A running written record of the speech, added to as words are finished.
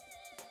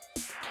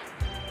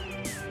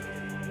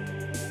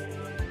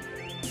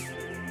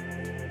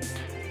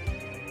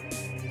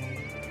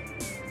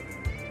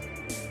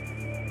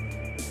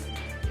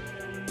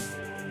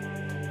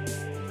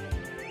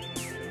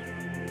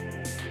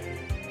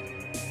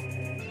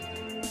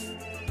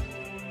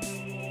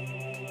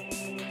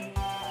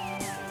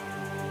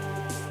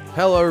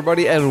Hello,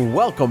 everybody, and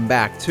welcome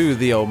back to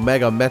the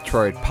Omega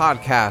Metroid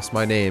podcast.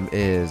 My name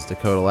is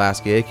Dakota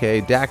Lasky, aka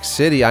Dax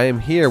City. I am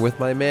here with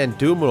my man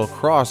Doom will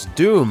cross.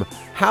 Doom,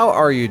 how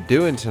are you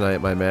doing tonight,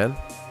 my man?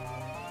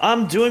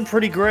 I'm doing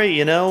pretty great,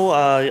 you know.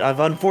 I've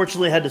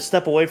unfortunately had to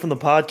step away from the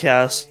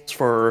podcast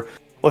for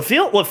what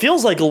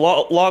feels like a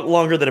lot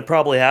longer than it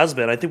probably has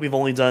been. I think we've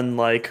only done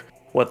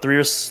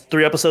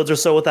three episodes or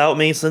so without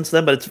me since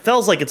then, but it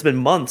feels like it's been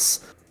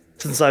months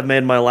since I've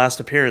made my last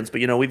appearance.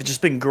 But we've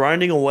just been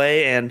grinding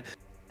away, and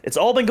it's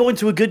all been going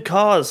to a good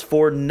cause.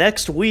 For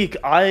next week,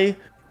 I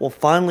will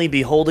finally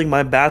be holding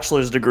my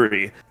bachelor's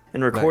degree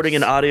in recording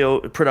and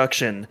audio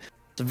production.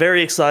 So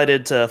very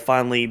excited to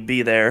finally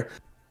be there.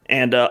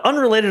 And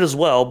unrelated as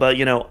well,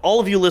 but all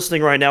of you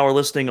listening right now are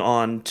listening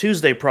on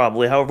Tuesday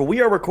probably. However,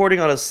 we are recording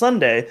on a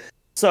Sunday,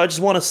 so I just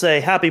want to say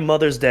Happy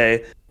Mother's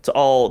Day to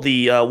all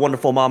the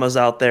wonderful mamas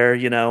out there,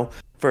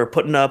 for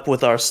putting up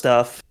with our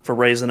stuff, for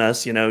raising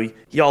us,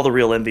 y'all the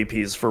real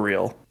MVPs for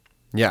real.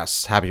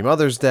 Yes, Happy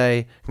Mother's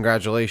Day.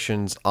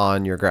 Congratulations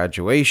on your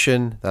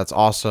graduation. That's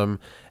awesome.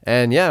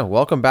 And yeah,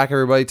 welcome back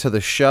everybody to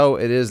the show.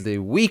 It is the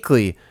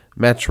weekly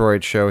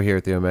Metroid show here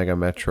at the Omega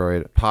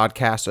Metroid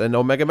podcast and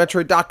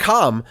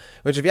OmegaMetroid.com,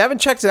 which if you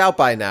haven't checked it out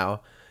by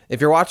now,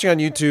 if you're watching on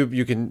YouTube,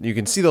 you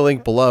can see the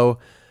link below.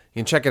 You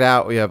can check it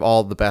out. We have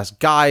all the best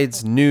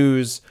guides,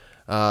 news,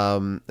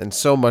 and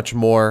so much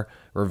more.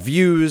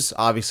 Reviews,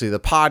 obviously the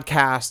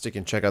podcast. You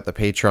can check out the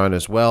Patreon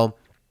as well.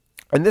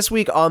 And this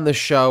week on the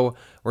show,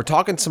 we're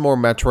talking some more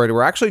Metroid.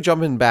 We're actually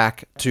jumping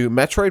back to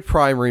Metroid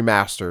Prime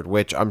Remastered,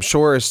 which I'm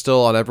sure is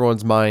still on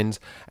everyone's minds,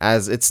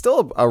 as it's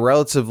still a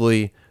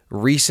relatively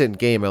recent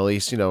game, at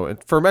least,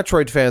 for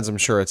Metroid fans, I'm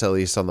sure it's at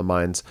least on the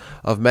minds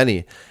of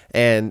many.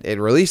 And it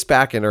released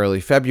back in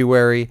early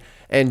February,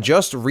 and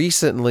just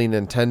recently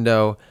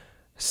Nintendo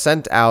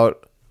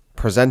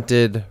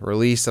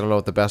released, I don't know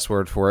what the best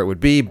word for it would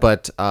be,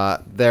 but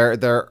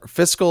their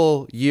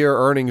fiscal year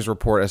earnings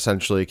report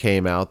essentially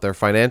came out, their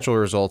financial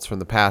results from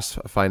the past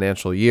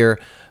financial year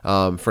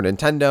for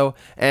Nintendo,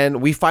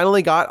 and we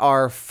finally got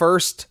our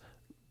first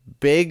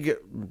big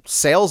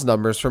sales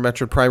numbers for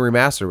Metroid Prime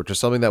Remastered, which is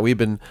something that we've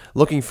been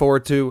looking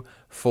forward to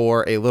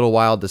for a little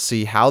while, to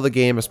see how the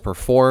game has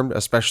performed,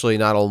 especially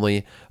not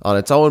only on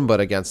its own, but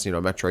against,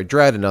 Metroid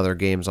Dread and other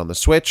games on the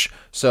Switch.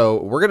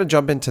 So we're going to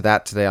jump into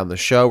that today on the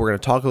show. We're going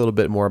to talk a little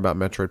bit more about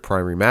Metroid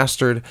Prime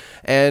Remastered,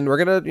 and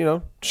we're going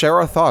to, share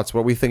our thoughts,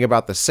 what we think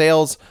about the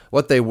sales,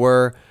 what they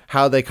were,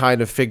 how they kind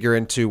of figure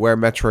into where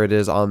Metroid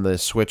is on the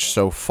Switch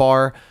so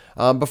far.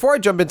 Before we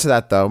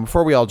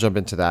all jump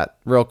into that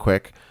real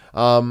quick,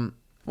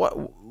 what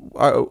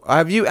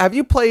have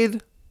you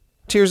played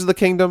Tears of the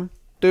Kingdom,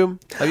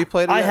 Doom? Have you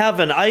played it yet? I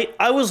haven't.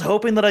 I was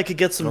hoping that I could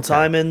get some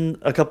time in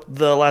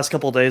the last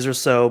couple of days or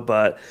so,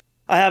 but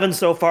I haven't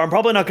so far. I'm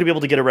probably not going to be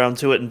able to get around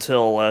to it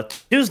until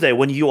Tuesday,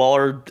 when you all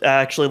are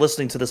actually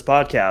listening to this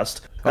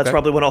podcast. That's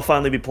probably when I'll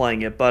finally be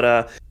playing it.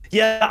 But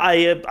yeah,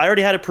 I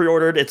already had it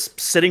pre-ordered. It's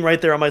sitting right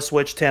there on my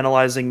Switch,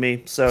 tantalizing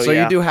me. So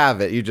yeah. You do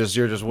have it. You're just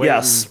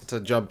waiting to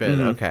jump in.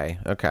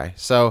 Mm-hmm. Okay.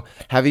 So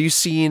have you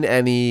seen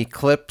any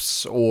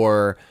clips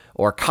or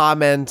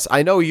comments?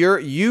 I know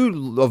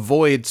you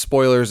avoid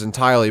spoilers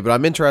entirely, but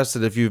I'm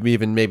interested if you've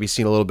even maybe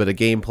seen a little bit of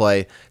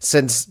gameplay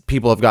since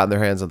people have gotten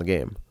their hands on the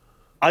game.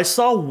 I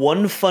saw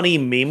one funny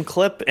meme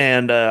clip,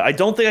 and I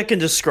don't think I can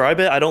describe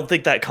it. I don't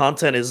think that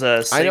content is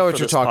safe I know what for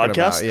you're this talking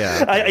podcast. about.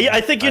 Yeah, I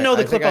think you know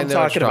the clip I'm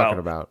talking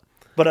about.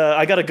 But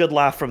I got a good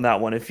laugh from that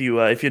one. If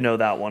you know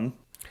that one,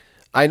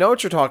 I know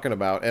what you're talking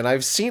about, and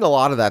I've seen a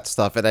lot of that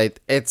stuff, and I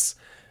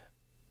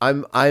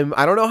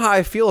don't know how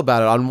I feel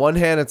about it. On one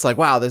hand, it's like,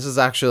 wow, this is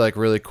actually like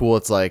really cool.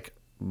 It's like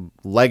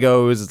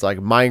Legos, it's like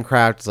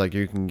Minecraft, it's like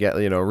you can get,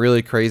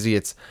 really crazy.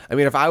 If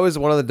I was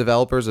one of the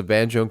developers of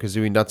Banjo and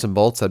Kazooie Nuts and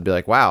Bolts, I'd be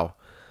like, wow,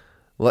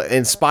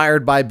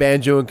 inspired by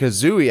Banjo and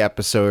Kazooie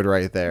episode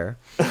right there.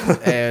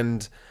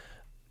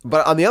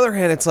 But on the other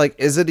hand, it's like,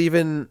 is it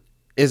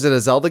a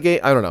Zelda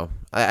game? I don't know.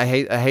 I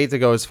hate to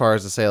go as far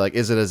as to say, like,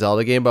 is it a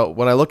Zelda game? But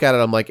when I look at it,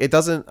 I'm like, it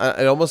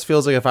almost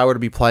feels like if I were to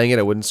be playing it,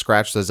 it wouldn't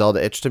scratch the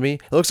Zelda itch to me.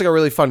 It looks like a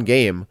really fun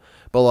game,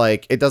 but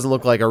like, it doesn't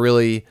look like a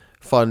really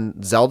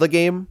fun Zelda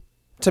game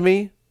to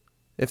me,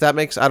 if that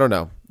makes, I don't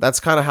know. That's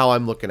kind of how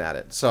I'm looking at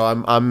it. So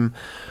I'm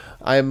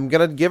going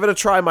to give it a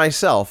try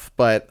myself,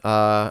 but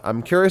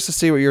I'm curious to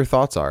see what your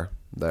thoughts are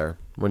there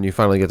when you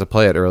finally get to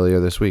play it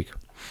earlier this week.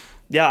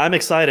 Yeah, I'm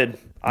excited.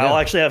 Yeah. I'll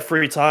actually have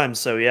free time,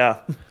 so yeah.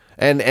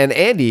 And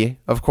Andy,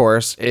 of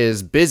course,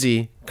 is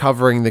busy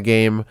covering the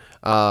game.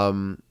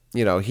 I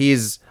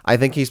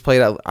think he's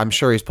played, I'm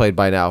sure he's played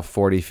by now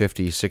 40,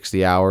 50,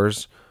 60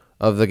 hours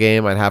of the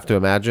game, I'd have to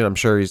imagine. I'm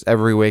sure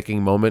every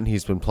waking moment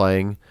he's been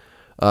playing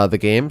the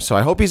game. So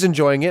I hope he's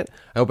enjoying it.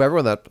 I hope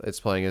everyone that is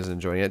playing is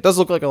enjoying it. It does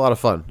look like a lot of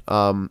fun.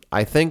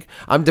 I think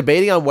I'm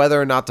debating on whether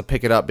or not to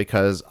pick it up,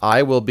 because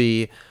I will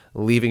be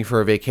leaving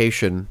for a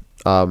vacation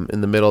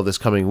in the middle of this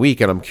coming week,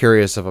 and I'm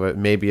curious if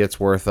maybe it's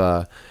worth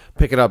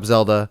picking up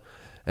Zelda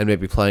and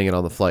maybe playing it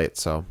on the flight.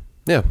 So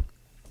yeah,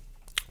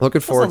 looking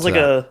forward to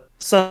that.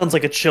 Sounds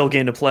like a chill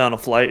game to play on a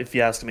flight, if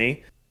you ask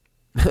me.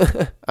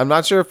 I'm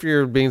not sure if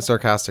you're being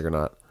sarcastic or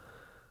not.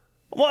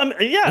 Well,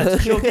 yeah,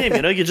 it's a chill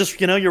game. You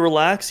just you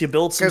relax, you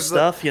build some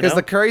stuff. Because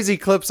the crazy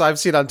clips I've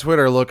seen on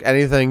Twitter look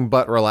anything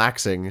but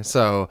relaxing.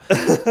 So,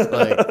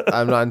 like,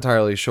 I'm not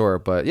entirely sure,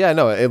 but yeah,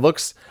 no, it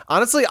looks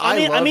honestly.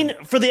 I mean,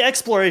 for the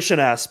exploration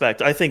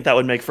aspect, I think that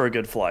would make for a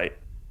good flight.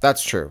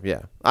 That's true.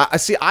 Yeah, I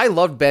see. I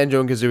loved Banjo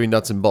and Kazooie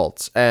Nuts and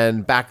Bolts,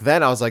 and back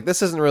then I was like,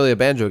 "This isn't really a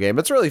Banjo game.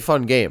 It's a really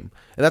fun game."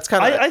 And that's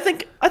kind of. I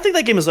think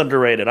that game is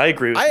underrated. I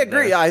agree. I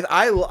agree.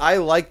 I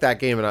like that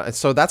game, and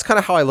so that's kind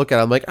of how I look at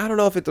it. I'm like, I don't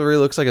know if it really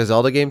looks like a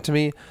Zelda game to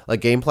me,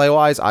 like gameplay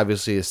wise.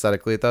 Obviously,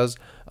 aesthetically, it does.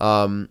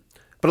 But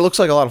it looks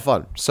like a lot of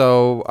fun.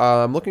 So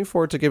I'm looking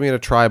forward to giving it a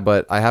try,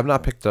 but I have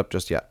not picked it up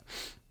just yet.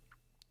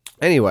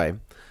 Anyway,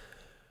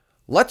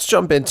 let's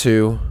jump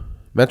into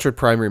Metroid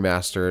Prime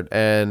Remastered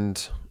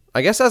and.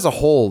 I guess as a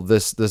whole,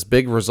 this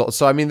big result.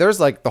 So, I mean, there's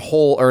like the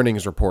whole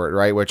earnings report,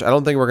 right? Which I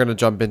don't think we're going to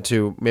jump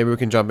into. Maybe we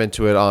can jump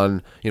into it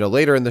on,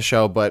 later in the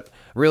show. But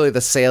really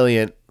the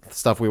salient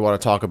stuff we want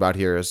to talk about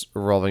here is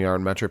revolving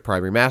around Metroid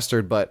Prime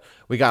Remastered. But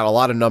we got a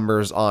lot of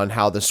numbers on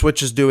how the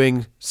Switch is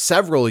doing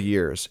several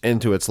years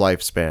into its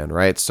lifespan,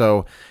 right?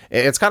 So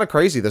it's kind of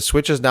crazy. The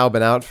Switch has now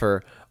been out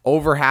for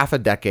over half a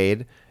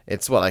decade.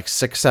 It's like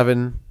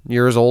 6-7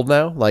 years old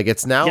now. Like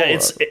it's now. Yeah,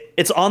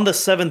 it's on the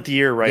 7th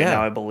year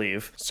now, I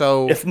believe.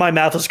 So if my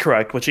math is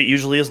correct, which it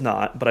usually is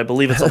not, but I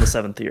believe it's on the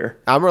 7th year.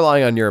 I'm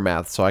relying on your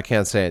math, so I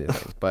can't say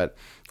anything. But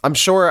I'm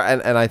sure,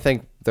 and I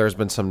think there's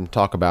been some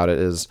talk about it.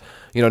 Is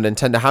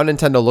Nintendo, how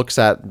Nintendo looks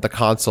at the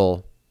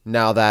console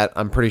now that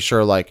I'm pretty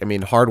sure,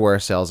 hardware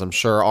sales, I'm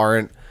sure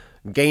aren't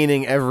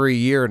gaining every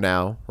year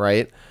now,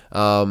 right?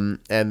 And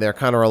they're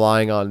kind of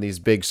relying on these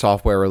big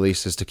software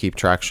releases to keep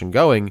traction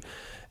going.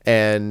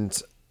 And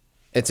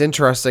it's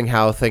interesting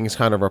how things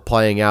kind of are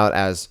playing out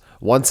as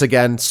once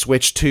again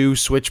Switch 2,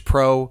 Switch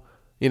Pro,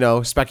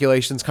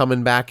 speculations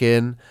coming back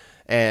in,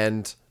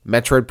 and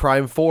Metroid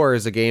Prime 4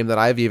 is a game that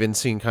I've even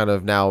seen kind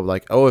of now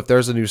like, oh, if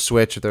there's a new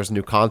Switch, if there's a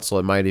new console,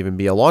 it might even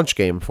be a launch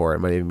game for it. It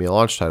might even be a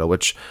launch title,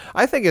 which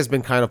I think has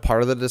been kind of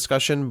part of the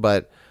discussion,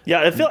 but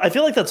yeah, I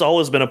feel like that's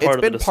always been a part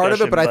of the discussion. It's been part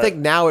of it, but I think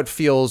now it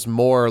feels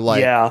more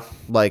like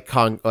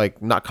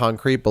not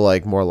concrete, but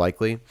like more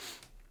likely.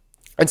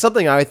 And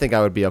something I think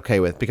I would be okay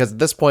with, because at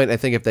this point, I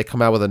think if they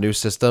come out with a new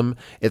system,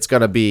 it's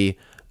going to be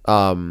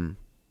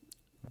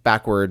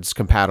backwards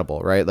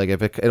compatible, right? Like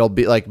if it'll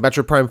be like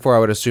Metroid Prime 4, I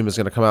would assume is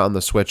going to come out on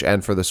the Switch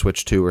and for the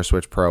Switch 2 or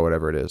Switch Pro,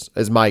 whatever it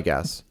is my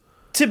guess.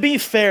 To be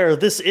fair,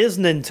 this is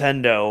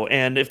Nintendo,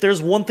 and if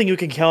there's one thing you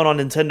can count on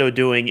Nintendo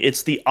doing,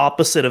 it's the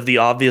opposite of the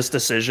obvious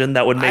decision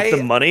that would make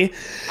them money.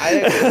 I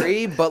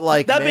agree, but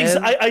like that means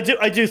I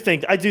do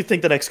think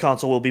the next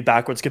console will be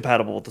backwards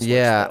compatible with the Switch.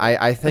 Yeah,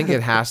 I think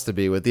it has to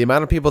be. With the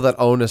amount of people that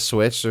own a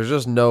Switch, there's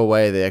just no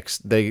way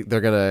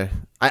they're gonna.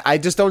 I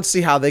just don't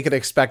see how they could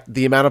expect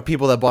the amount of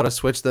people that bought a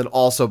Switch then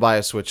also buy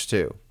a Switch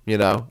too.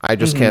 I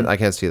just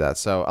can't see that.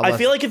 So I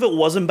feel like if it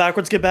wasn't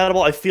backwards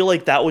compatible, I feel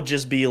like that would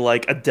just be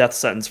like a death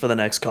sentence for the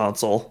next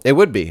console. It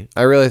would be.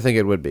 I really think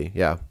it would be.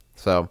 Yeah.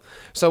 So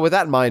with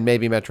that in mind,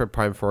 maybe Metroid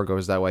Prime 4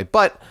 goes that way.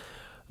 But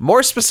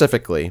more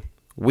specifically,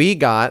 we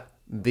got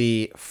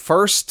the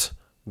first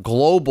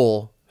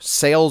global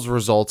sales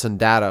results and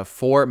data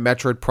for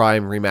Metroid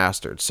Prime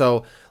Remastered.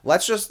 So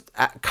let's just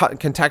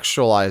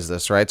contextualize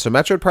this, right? So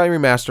Metroid Prime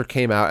Remastered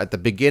came out at the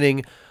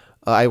beginning.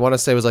 I want to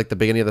say it was like the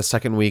beginning of the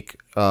second week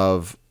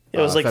of. It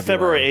was like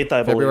February 8th,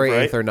 I believe, February 8th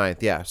right? or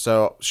 9th, yeah.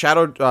 So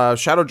Shadow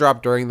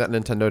dropped during that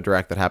Nintendo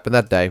Direct that happened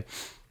that day.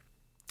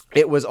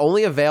 It was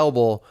only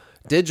available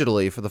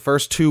digitally for the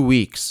first 2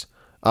 weeks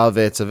of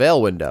its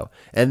avail window,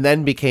 and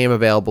then became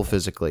available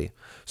physically.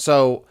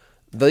 So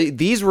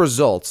these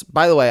results,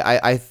 by the way,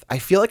 I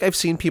feel like I've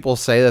seen people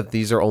say that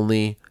these are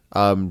only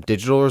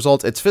digital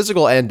results. It's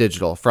physical and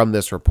digital from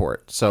this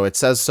report. So it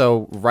says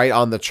so right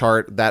on the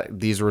chart that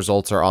these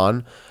results are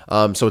on.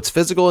 So it's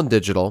physical and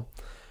digital.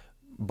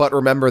 But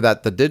remember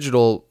that the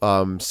digital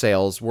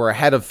sales were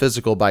ahead of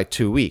physical by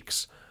 2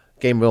 weeks.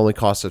 Game only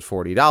costed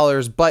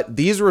 $40, but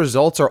these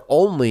results are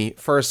only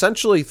for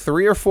essentially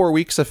 3 or 4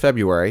 weeks of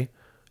February.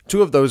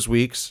 2 of those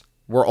weeks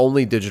were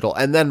only digital,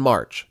 and then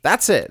March.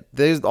 That's it.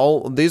 These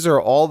are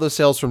all the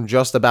sales from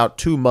just about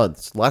 2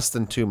 months, less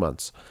than 2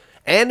 months.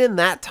 And in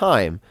that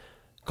time,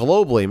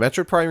 globally,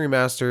 Metroid Prime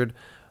Remastered,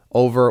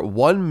 over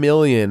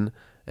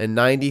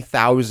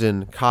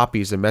 1,090,000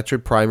 copies of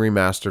Metroid Prime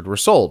Remastered were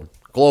sold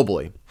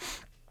globally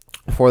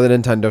for the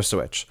Nintendo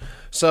Switch.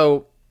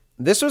 So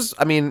this was,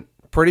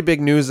 pretty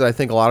big news that I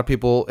think a lot of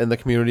people in the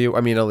community,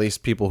 at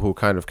least people who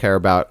kind of care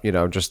about,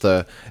 just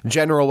the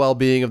general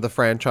well-being of the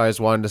franchise,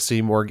 wanted to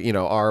see more,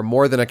 are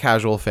more than a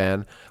casual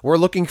fan. We're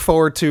looking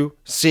forward to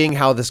seeing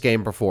how this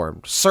game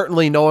performed.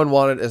 Certainly no one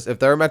wanted, if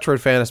they're a Metroid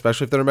fan,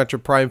 especially if they're a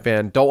Metroid Prime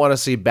fan, don't want to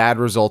see bad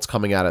results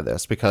coming out of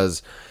this,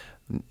 because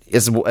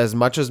as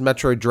much as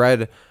Metroid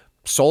Dread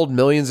sold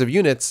millions of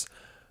units,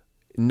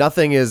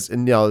 nothing is,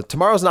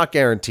 tomorrow's not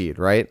guaranteed,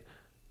 right?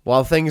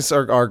 While things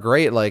are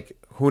great, like,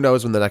 who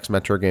knows when the next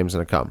Metroid game is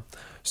going to come.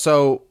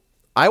 So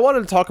I wanted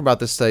to talk about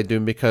this today,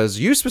 Doom, because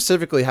you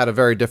specifically had a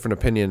very different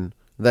opinion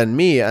than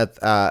me out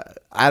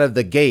of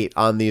the gate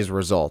on these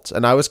results.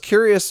 And I was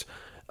curious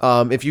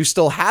if you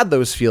still had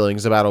those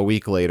feelings about a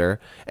week later,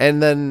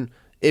 and then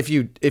if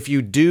you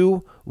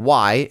do,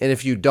 why, and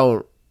if you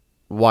don't,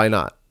 why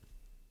not?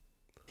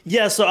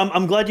 Yeah, so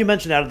I'm glad you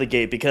mentioned out of the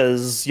gate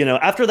because,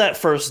 after that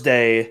first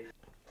day,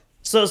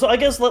 so I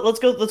guess let's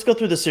go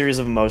through the series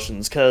of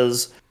emotions,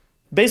 because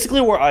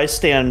basically where I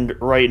stand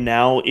right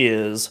now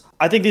is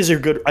I think these are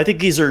good. I think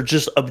these are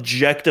just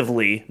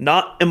objectively,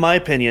 not in my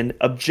opinion,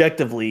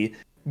 objectively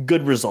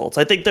good results.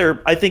 I think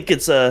I think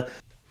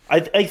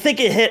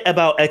it hit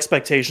about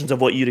expectations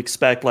of what you'd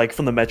expect, like,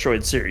 from the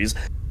Metroid series.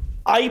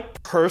 I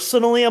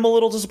personally am a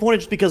little disappointed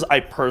just because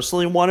I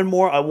personally wanted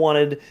more. I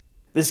wanted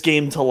this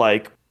game to,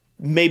 like,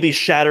 maybe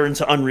shatter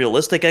into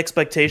unrealistic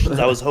expectations.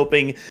 I was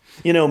hoping,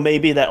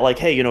 maybe that, like,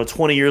 hey,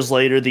 20 years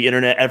later, the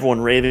internet, everyone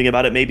raving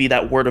about it, maybe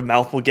that word of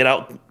mouth will get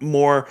out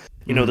more.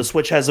 The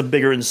Switch has a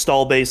bigger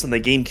install base than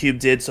the GameCube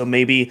did, so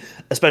maybe,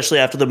 especially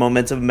after the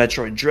momentum of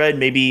Metroid Dread,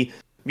 maybe,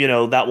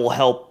 that will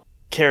help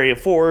carry it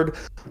forward.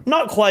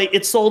 Not quite.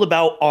 It's sold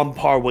about on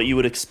par what you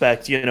would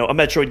expect, a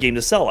Metroid game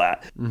to sell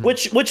at,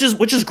 which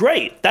is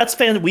great. That's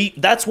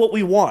that's what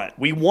we want.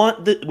 We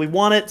want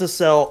it to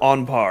sell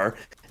on par,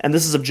 and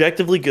this is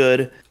objectively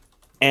good,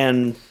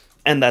 and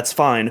that's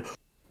fine.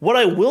 What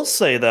I will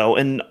say though,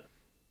 and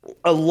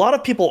a lot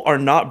of people are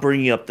not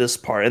bringing up this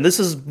part, and this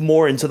is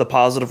more into the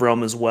positive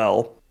realm as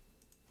well.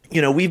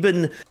 We've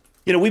been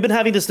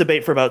having this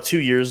debate for about 2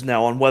 years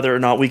now on whether or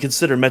not we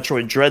consider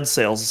Metroid Dread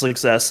sales a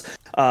success.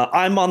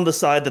 I'm on the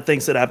side that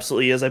thinks it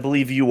absolutely is. I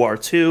believe you are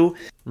too.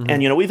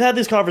 And we've had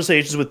these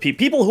conversations with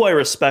people who I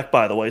respect,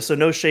 by the way, so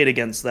no shade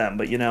against them.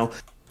 But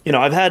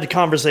I've had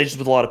conversations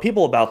with a lot of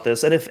people about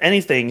this, and if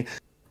anything,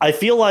 I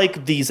feel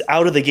like these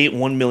out of the gate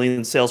 1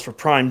 million sales for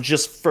Prime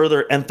just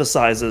further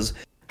emphasizes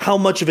how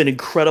much of an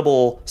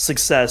incredible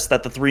success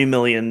that the 3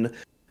 million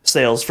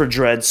sales for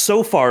Dread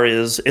so far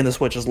is in the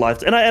Switch's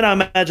life. And I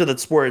imagine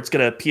that's where it's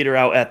going to peter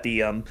out at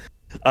the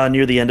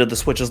near the end of the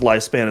Switch's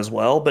lifespan as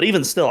well. But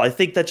even still, I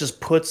think that just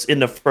puts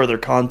into further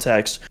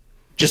context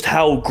just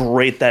how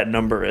great that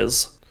number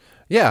is.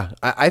 Yeah,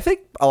 I think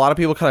a lot of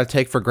people kind of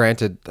take for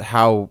granted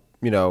how,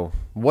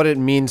 what it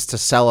means to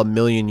sell 1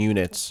 million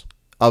units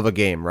of a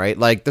game, right?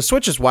 Like, the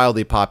Switch is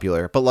wildly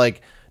popular, but,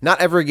 like, not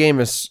every game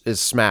is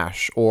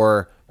Smash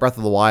or Breath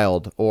of the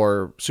Wild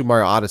or Super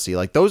Mario Odyssey.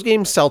 Like, those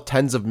games sell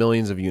tens of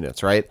millions of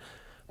units, right?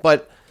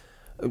 But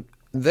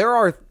there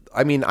are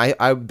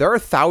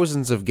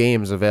thousands of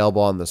games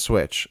available on the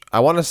Switch.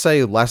 I want to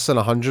say less than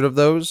 100 of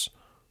those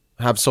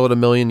have sold 1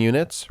 million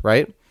units,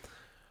 right?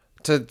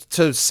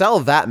 To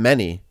sell that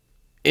many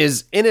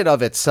is in and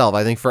of itself,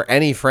 I think, for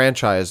any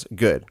franchise,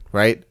 good,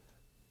 right?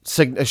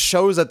 It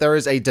shows that there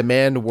is a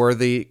demand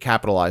worthy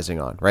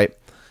capitalizing on, right?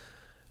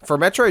 For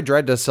Metroid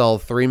Dread to sell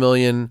 3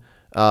 million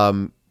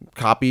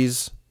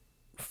copies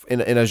in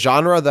a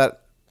genre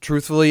that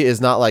truthfully is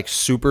not like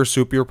super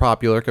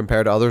popular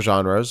compared to other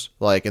genres,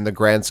 like in the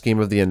grand scheme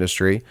of the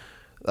industry.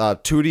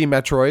 2D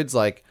Metroids,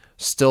 like,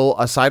 still,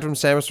 aside from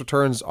Samus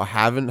Returns,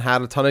 haven't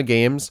had a ton of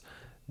games.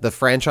 The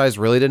franchise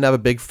really didn't have a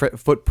big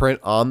footprint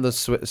on the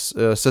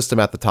system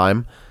at the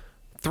time.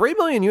 3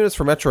 million units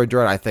for Metroid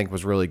Dread, I think,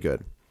 was really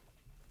good.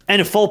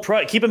 And a full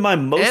price. Keep in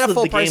mind, most of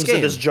the games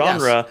in this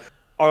genre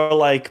are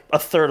like a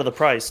third of the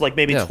price, like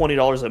maybe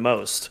 $20 at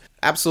most.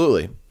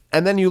 Absolutely.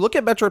 And then you look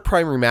at Metroid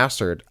Prime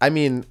Remastered. I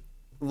mean,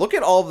 look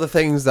at all of the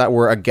things that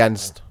were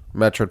against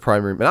Metroid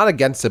Prime Remastered. Not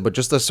against it, but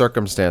just the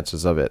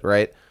circumstances of it,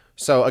 right?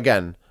 So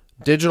again,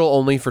 digital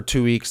only for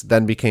 2 weeks,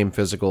 then became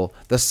physical.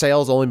 The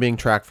sales only being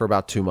tracked for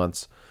about 2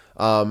 months.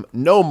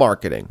 No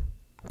marketing,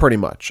 pretty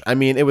much. I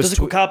mean, it was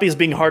physical copies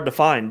being hard to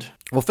find.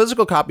 Well,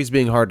 physical copies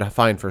being hard to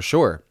find for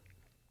sure.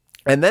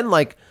 And then,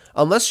 like,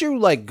 unless you,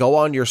 like, go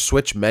on your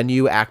Switch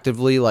menu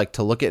actively, like,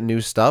 to look at new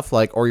stuff,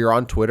 like, or you're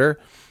on Twitter,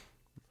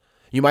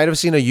 you might have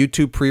seen a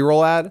YouTube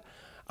pre-roll ad.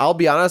 I'll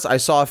be honest, I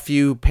saw a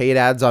few paid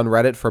ads on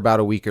Reddit for about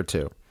a week or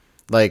two,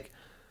 like,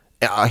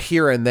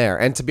 here and there.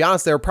 And to be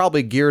honest, they were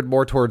probably geared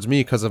more towards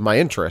me because of my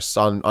interests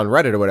on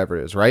Reddit or whatever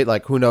it is, right?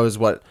 Like, who knows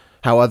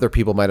how other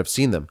people might have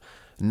seen them.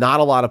 Not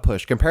a lot of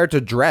push. Compared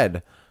to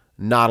Dread,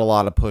 not a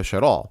lot of push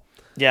at all.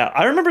 Yeah,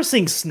 I remember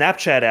seeing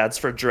Snapchat ads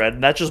for Dread,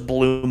 and that just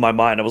blew my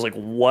mind. I was like,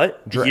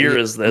 what year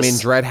is this? I mean,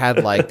 Dread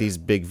had, like, these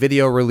big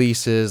video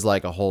releases,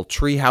 like a whole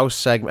treehouse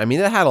segment. I mean,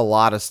 it had a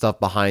lot of stuff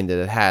behind it.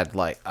 It had,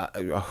 like,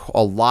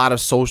 a lot of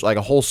social, like,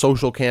 a whole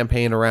social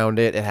campaign around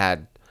it. It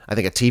had, I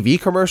think, a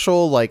TV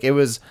commercial. Like, it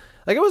was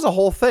a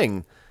whole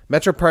thing.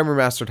 Metroid Prime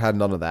Remastered had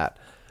none of that.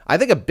 I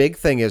think a big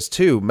thing is,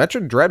 too,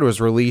 Metroid Dread was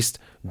released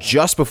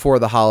just before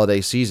the holiday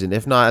season,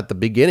 if not at the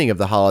beginning of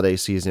the holiday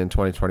season in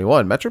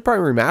 2021. Metroid Prime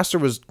Remastered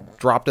was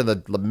dropped in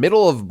the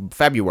middle of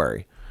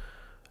February.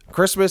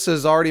 Christmas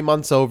is already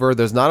months over.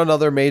 There's not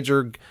another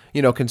major,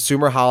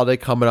 consumer holiday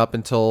coming up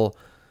until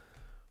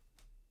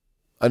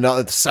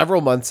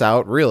several months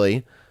out,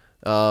 really.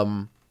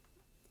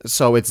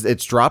 So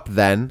it's dropped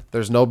then.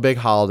 There's no big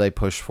holiday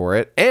push for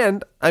it.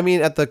 And, I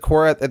mean, at the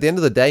end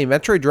of the day,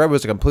 Metroid Dread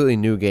was a completely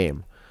new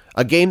game.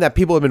 a game that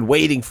people have been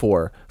waiting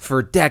for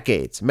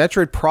decades.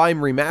 Metroid Prime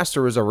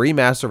Remaster was a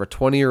remaster of a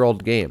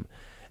 20-year-old game.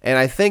 And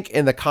I think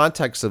in the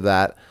context of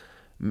that,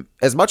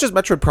 as much as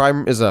Metroid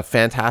Prime is a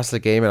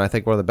fantastic game and I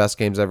think one of the best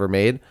games ever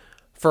made,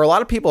 for a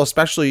lot of people,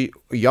 especially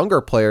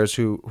younger players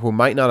who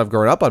might not have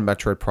grown up on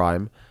Metroid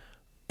Prime,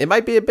 it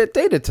might be a bit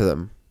dated to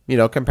them,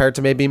 compared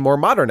to maybe more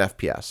modern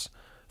FPS.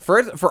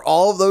 For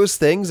all of those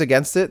things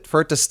against it,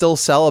 for it to still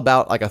sell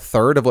about like a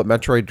third of what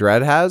Metroid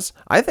Dread has,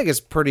 I think is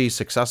pretty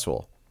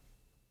successful.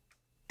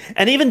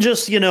 And even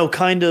just,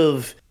 kind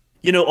of,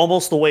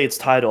 almost the way it's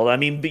titled. I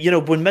mean,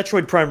 when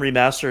Metroid Prime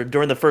Remastered,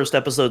 during the first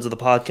episodes of the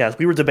podcast,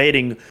 we were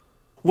debating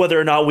whether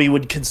or not we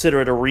would consider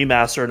it a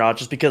remaster or not,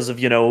 just because of,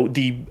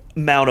 the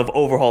amount of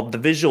overhaul the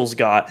visuals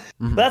got.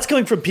 But that's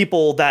coming from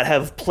people that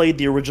have played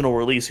the original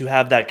release, who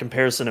have that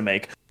comparison to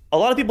make. A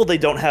lot of people, they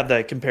don't have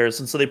that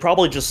comparison, so they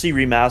probably just see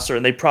remaster,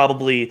 and they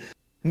probably,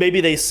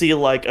 maybe they see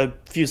like a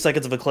few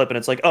seconds of a clip, and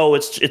it's like, oh,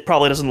 it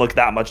probably doesn't look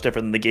that much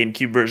different than the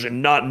GameCube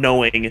version, not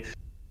knowing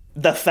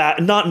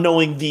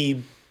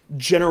the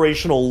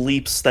generational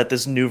leaps that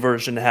this new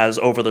version has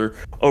over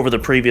the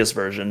previous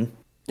version.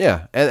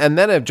 Yeah, and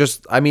then it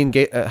just,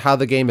 how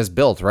the game is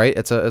built, right?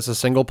 It's a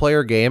single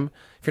player game.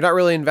 If you're not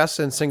really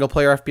invested in single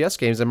player FPS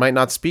games, it might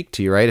not speak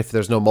to you, right? If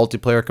there's no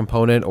multiplayer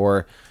component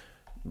or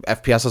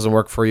FPS doesn't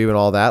work for you and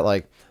all that,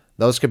 like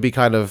those could be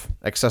kind of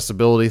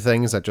accessibility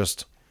things that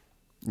just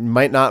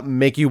might not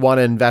make you want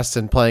to invest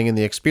in playing in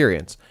the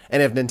experience.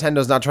 And if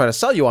Nintendo's not trying to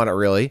sell you on it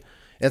really,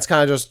 it's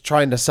kind of just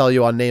trying to sell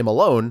you on name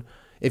alone.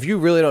 If you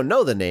really don't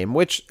know the name,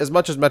 which as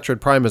much as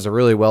Metroid Prime is a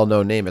really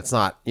well-known name, it's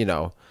not,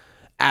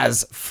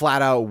 as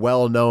flat out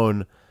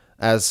well-known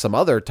as some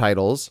other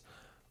titles.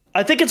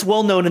 I think it's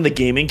well known in the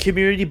gaming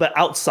community, but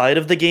outside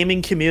of the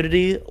gaming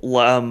community,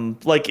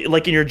 like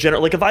in your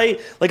general, if I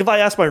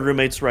ask my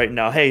roommates right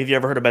now, hey, have you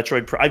ever heard of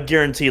Metroid Prime? I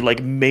guarantee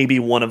maybe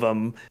one of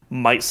them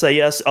might say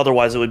yes.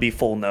 Otherwise, it would be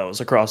full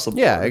no's across the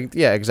board.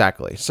 Yeah,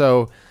 exactly.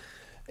 So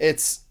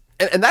it's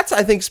and that's,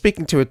 I think,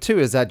 speaking to it too,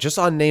 is that just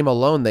on name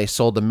alone, they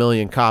sold 1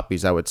 million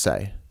copies. I would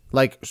say,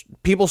 like,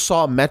 people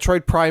saw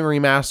Metroid Prime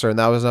Remaster, and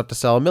that was enough to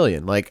sell 1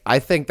 million. Like, I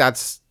think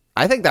that's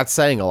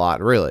saying a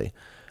lot, really.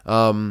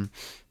 And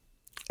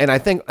I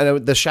think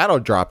the Shadow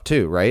drop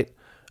too, right?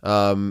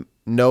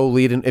 No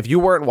lead in. If you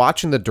weren't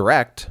watching the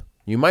direct,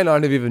 you might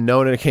not have even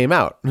known it came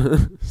out.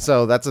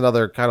 So that's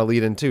another kind of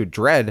lead in too.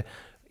 Dread,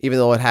 even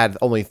though it had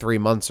only 3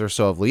 months or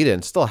so of lead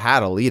in, still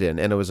had a lead in,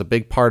 and it was a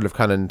big part of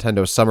kind of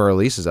Nintendo's summer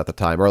releases at the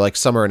time, or like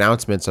summer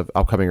announcements of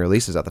upcoming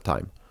releases at the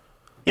time.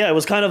 Yeah, it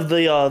was kind of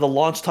the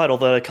launch title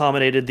that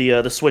accommodated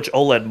the Switch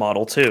OLED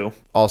model too.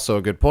 Also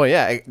a good point.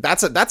 Yeah,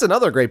 that's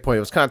another great point. It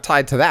was kind of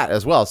tied to that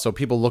as well. So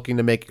people looking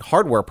to make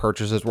hardware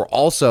purchases were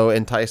also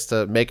enticed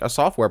to make a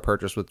software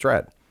purchase with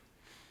Dread.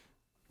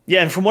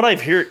 Yeah, and from what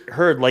I've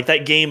heard, like,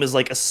 that game is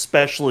like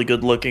especially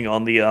good looking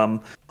on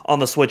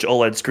the Switch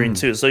OLED screen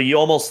too. So you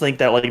almost think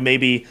that like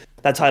maybe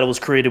that title was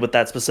created with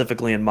that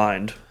specifically in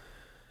mind.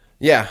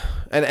 Yeah,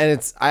 and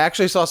it's, I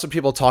actually saw some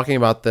people talking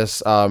about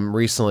this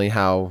recently,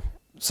 how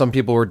some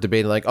people were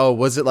debating, like, oh,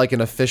 was it like an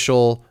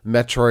official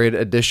Metroid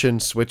edition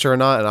Switch or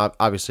not? And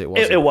obviously it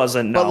wasn't. It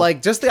wasn't, no. But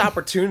like, just the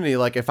opportunity,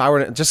 like, if I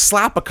were to just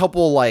slap a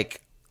couple like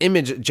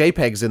image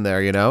JPEGs in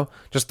there,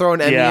 just throw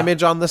an Emmy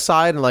image on the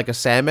side and like a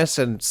Samus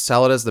and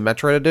sell it as the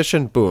Metroid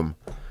edition, boom.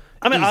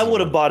 I mean, Easy. I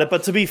would have bought it,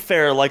 but to be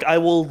fair, like, I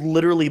will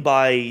literally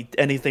buy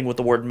anything with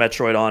the word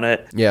Metroid on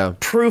it. Yeah.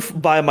 Proof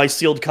by my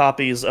sealed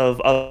copies of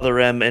Other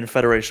M and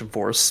Federation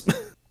Force.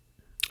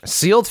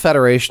 Sealed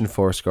Federation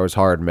Force goes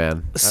hard,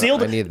 man.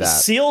 Sealed, I need that.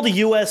 Sealed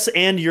US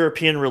and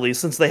European release,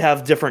 since they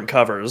have different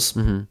covers.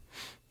 Mm-hmm.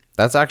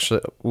 That's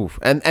actually, oof.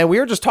 And we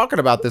were just talking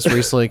about this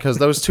recently, because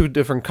those two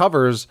different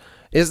covers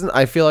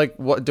I feel like,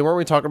 weren't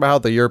we talking about how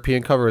the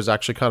European cover is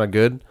actually kind of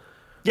good?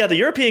 Yeah, the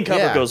European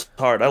cover goes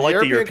hard. I like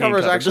the European cover.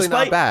 Is actually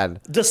not bad.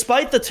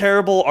 Despite the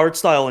terrible art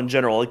style in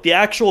general, like the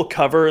actual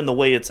cover and the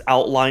way it's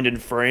outlined and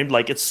framed,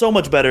 like, it's so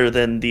much better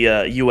than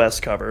the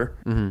US cover.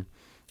 Mm-hmm.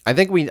 I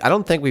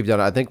don't think we've done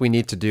it. I think we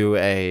need to do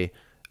a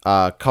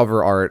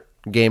cover art,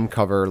 game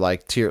cover,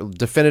 like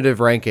definitive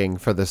ranking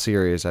for the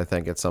series, I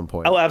think, at some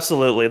point. Oh,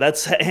 absolutely. That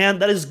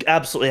is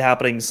absolutely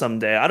happening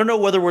someday. I don't know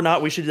whether or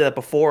not we should do that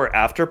before or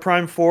after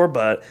Prime 4,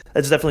 but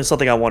that's definitely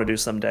something I want to do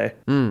someday.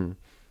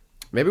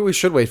 Maybe we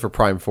should wait for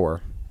Prime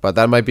 4, but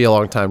that might be a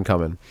long time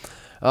coming.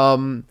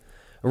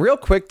 Real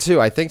quick,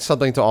 too, I think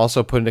something to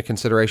also put into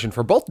consideration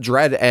for both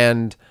Dread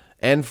and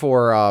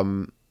for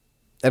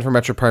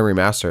Metroid Prime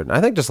Remastered, and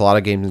I think just a lot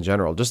of games in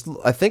general. Just,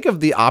 I think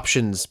of the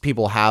options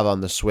people have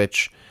on the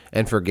Switch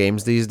and for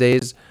games these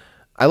days.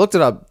 I looked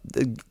it up.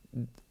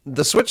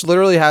 The Switch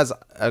literally has,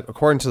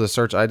 according to the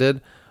search I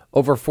did,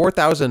 over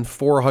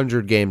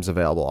 4,400 games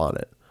available on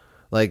it.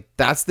 Like,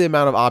 that's the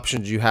amount of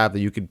options you have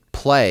that you could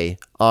play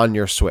on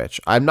your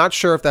Switch. I'm not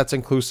sure if that's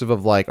inclusive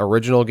of like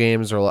original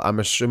games, or I'm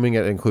assuming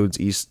it includes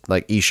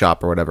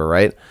eShop or whatever,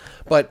 right?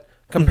 But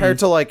compared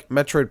to like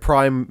Metroid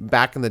Prime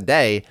back in the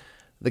day,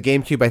 the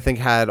GameCube, I think,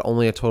 had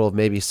only a total of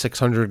maybe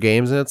 600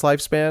 games in its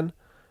lifespan.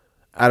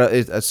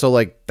 So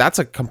like, that's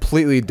a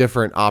completely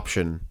different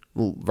option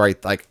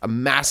right? Like a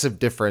massive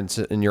difference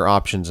in your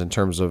options in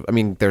terms of, I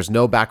mean, there's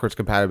no backwards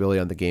compatibility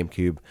on the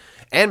GameCube,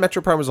 and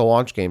Metroid Prime was a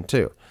launch game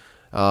too.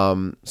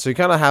 So you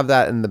kind of have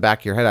that in the back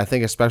of your head. I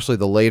think especially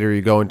the later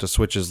you go into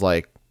Switch's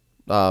like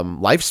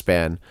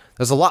lifespan,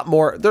 there's a lot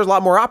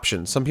more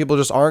options. Some people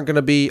just aren't going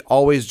to be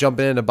always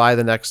jumping in to buy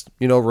the next,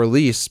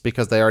 release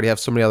because they already have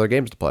so many other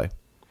games to play.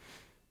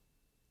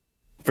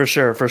 For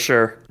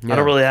sure. Yeah. I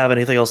don't really have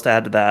anything else to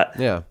add to that.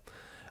 Yeah.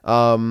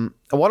 One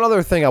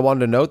other thing I wanted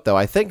to note, though,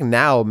 I think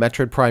now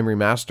Metroid Prime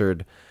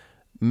Remastered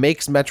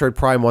makes Metroid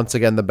Prime once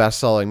again the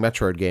best-selling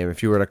Metroid game.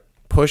 If you were to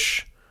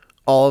push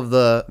all of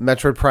the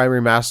Metroid Prime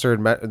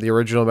Remastered, the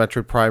original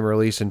Metroid Prime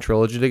release and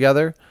trilogy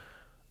together,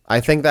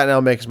 I think that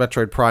now makes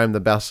Metroid Prime the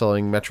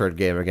best-selling Metroid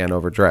game again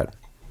over Dread.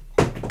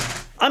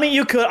 I mean,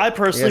 you could. I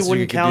personally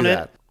wouldn't count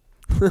it.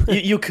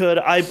 you could.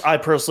 I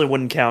personally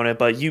wouldn't count it,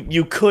 but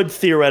you could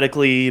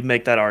theoretically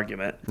make that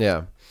argument.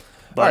 Yeah.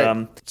 But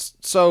right.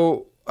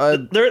 So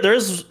there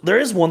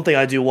is one thing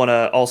I do want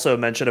to also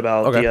mention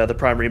about the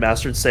Prime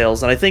Remastered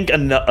sales, and I think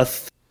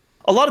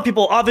a lot of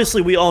people,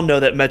 obviously, we all know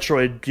that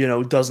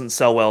Metroid doesn't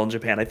sell well in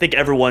Japan. I think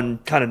everyone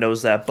kind of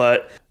knows that,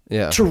 but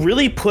to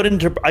really put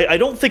into, I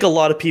don't think a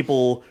lot of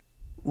people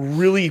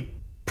really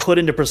put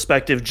into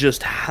perspective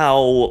just how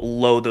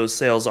low those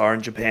sales are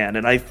in Japan.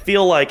 And I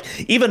feel like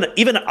even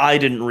I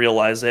didn't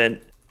realize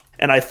it,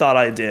 and I thought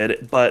I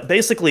did. But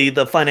basically,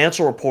 the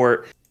financial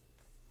report,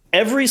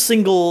 every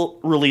single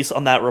release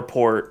on that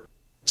report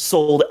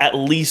sold at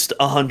least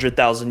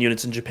 100,000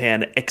 units in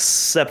Japan,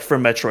 except for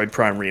Metroid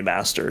Prime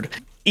Remastered.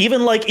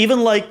 Even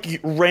like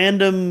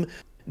random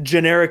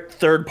generic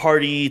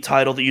third-party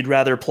title that you'd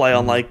rather play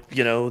on the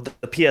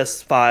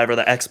PS5 or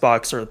the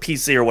Xbox or the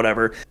PC or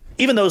whatever.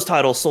 Even those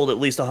titles sold at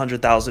least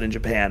 100,000 in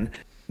Japan.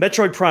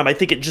 Metroid Prime, I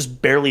think it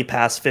just barely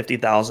passed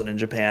 50,000 in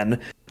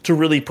Japan, to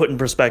really put in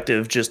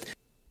perspective just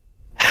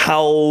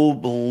how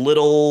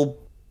little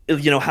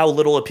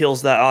appeals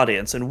to that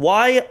audience, and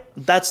why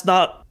that's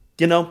not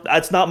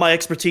my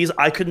expertise.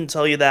 I couldn't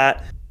tell you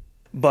that,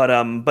 but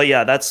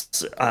yeah,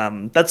 that's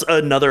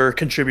another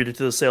contributor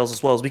to the sales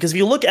as well. Is because if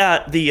you look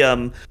at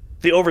the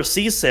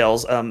overseas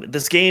sales,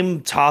 this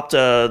game topped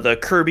the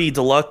Kirby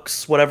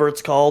Deluxe, whatever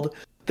it's called.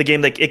 The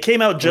game that it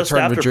came out just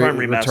after Prime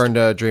Remastered. Return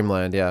to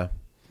Dreamland, yeah.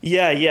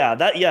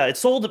 It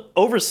sold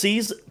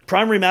overseas.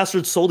 Prime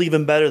Remastered sold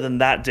even better than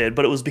that did,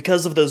 but it was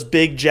because of those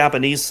big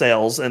Japanese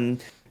sales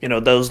and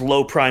those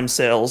low Prime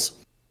sales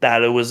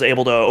that it was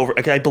able to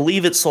I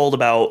believe that sold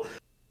about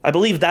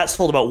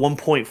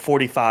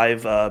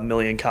 1.45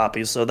 million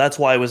copies. So that's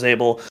why it was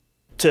able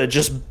to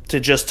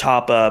just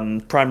top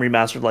Prime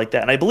Remastered like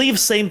that. And I believe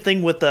same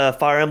thing with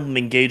Fire Emblem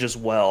Engage as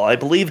well. I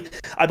believe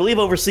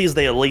overseas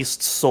they at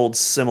least sold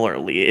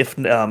similarly, if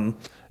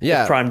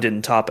Prime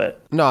didn't top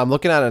it. No, I'm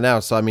looking at it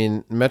now. So I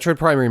mean, Metroid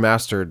Prime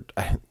Remastered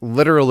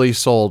literally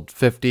sold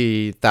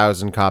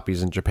 50,000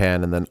 copies in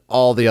Japan, and then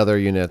all the other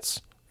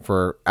units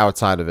for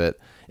outside of it.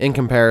 In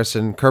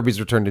comparison,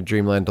 Kirby's Return to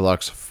Dreamland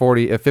Deluxe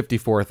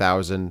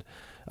 54,000,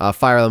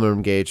 Fire Emblem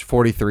Engage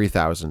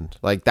 43,000.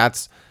 Like,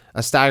 that's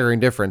a staggering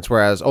difference.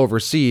 Whereas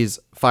overseas,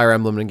 Fire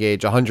Emblem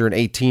Engage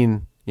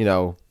 118,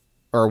 or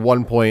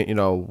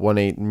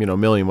 1.18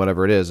 million,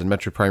 whatever it is, and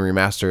Metroid Prime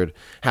Remastered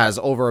has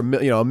over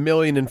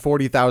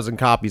 1,040,000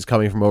 copies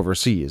coming from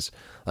overseas.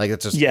 Like,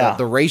 it's just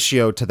the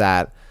ratio to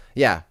that.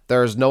 Yeah,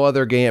 there's no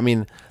other game. I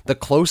mean, the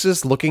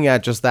closest, looking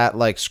at just that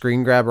like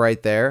screen grab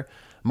right there,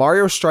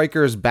 Mario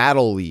Strikers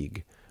Battle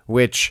League,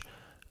 which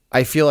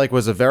I feel like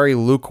was a very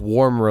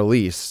lukewarm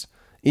release.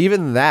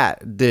 Even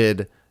that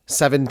did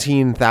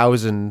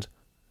 17,000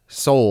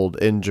 sold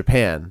in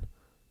Japan,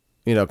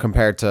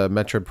 compared to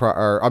Metroid Prime,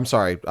 or I'm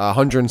sorry,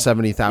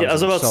 170,000. Yeah, I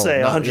was about to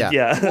say 100.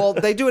 Yeah. Well,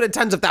 they do it in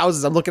tens of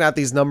thousands. I'm looking at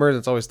these numbers.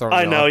 It's always throwing me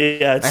I know. off.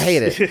 Yeah. I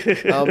hate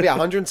it.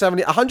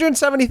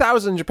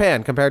 170,000 in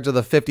Japan compared to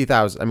the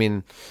 50,000. I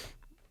mean,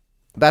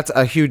 that's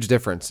a huge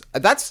difference.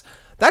 That's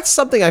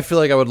something I feel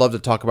like I would love to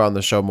talk about on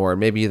the show more,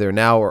 maybe either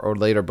now or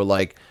later, but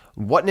like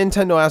what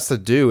Nintendo has to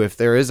do, if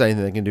there is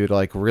anything they can do to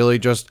like really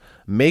just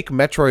make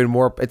Metroid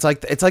more. It's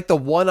like the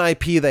one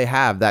IP they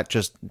have that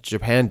just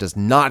Japan does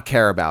not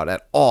care about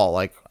at all.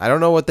 Like, I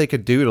don't know what they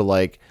could do to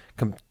like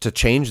to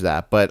change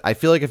that, but I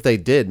feel like if they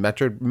did,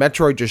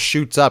 Metroid just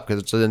shoots up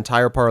because it's an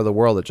entire part of the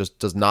world that just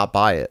does not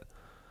buy it.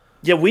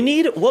 Yeah, we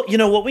need what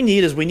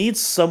we need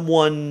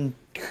someone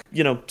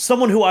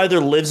who either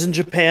lives in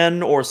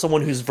Japan or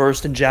someone who's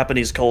versed in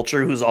Japanese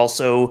culture, who's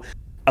also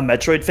a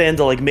Metroid fan,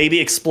 to like maybe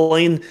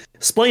explain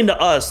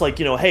to us, like,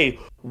 hey,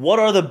 what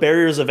are the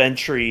barriers of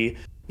entry,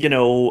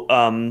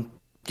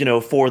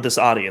 for this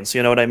audience?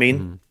 You know what I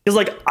mean? Because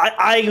like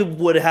I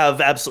would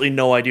have absolutely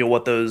no idea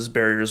what those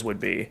barriers would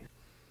be.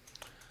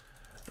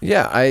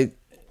 Yeah, I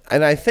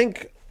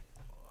think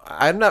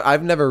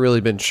I've never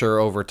really been sure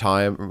over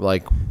time,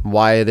 like,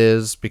 why it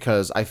is,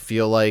 because I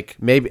feel like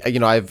maybe,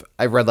 I've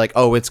read like,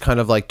 oh, it's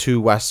kind of like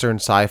too Western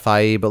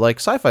sci-fi, but like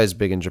sci-fi is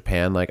big in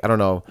Japan. Like, I don't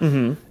know.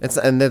 Mm-hmm.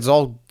 And there's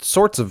all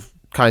sorts of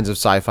kinds of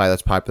sci-fi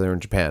that's popular in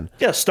Japan.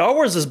 Yeah, Star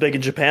Wars is big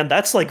in Japan.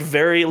 That's like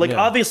very like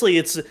Yeah. obviously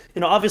it's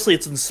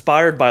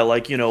inspired by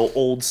like,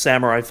 old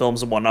samurai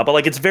films and whatnot, but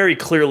like it's very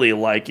clearly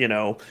like,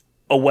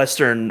 a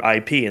Western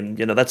IP, and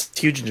that's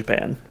huge in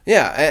Japan.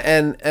 Yeah,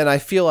 and I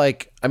feel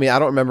like, I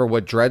don't remember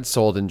what Dread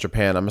sold in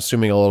Japan. I'm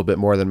assuming a little bit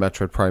more than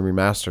Metroid Prime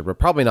Remastered, but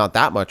probably not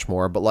that much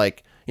more. But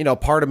like,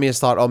 part of me has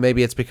thought, oh,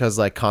 maybe it's because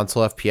like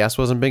console FPS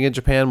wasn't big in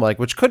Japan, like,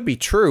 which could be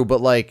true, but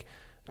like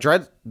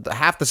Dread,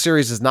 half the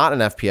series is not an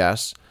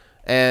FPS.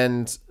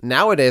 And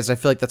nowadays I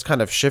feel like that's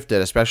kind of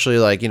shifted, especially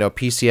like,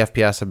 PC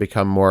FPS have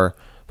become more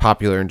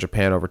popular in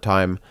Japan over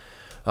time.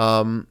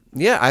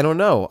 Yeah, I don't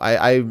know.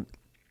 I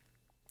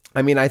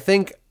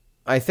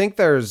think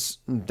there's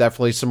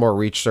definitely some more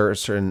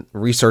research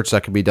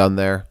that could be done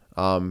there,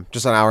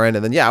 just on our end.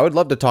 And then, yeah, I would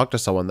love to talk to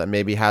someone that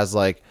maybe has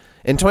like,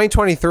 in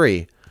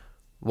 2023,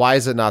 why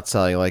is it not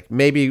selling? Like,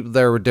 maybe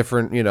there were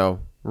different,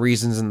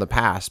 reasons in the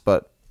past,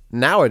 but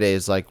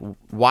nowadays, like,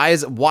 why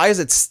is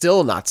it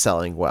still not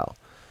selling well?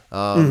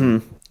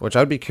 Which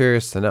I'd be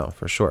curious to know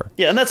for sure.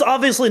 Yeah, and that's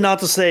obviously not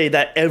to say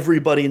that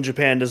everybody in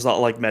Japan does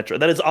not like Metroid.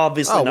 That is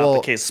obviously not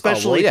the case,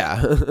 especially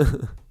yeah.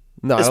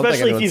 No, I don't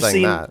think anyone's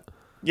saying that.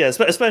 Yeah,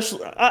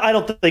 especially I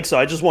don't think so.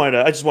 I just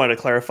wanted to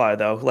clarify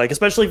though. Like,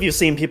 especially if you've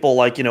seen people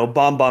like,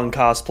 Bonbon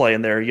cosplay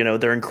and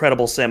their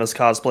incredible Samus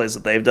cosplays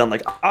that they've done.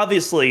 Like,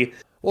 obviously,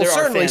 well,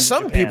 certainly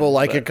some people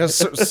like it because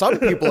some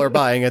people are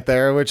buying it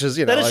there, which is,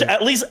 that is,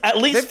 at least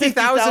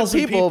 50,000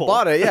 people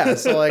bought it. Yeah,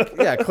 so like,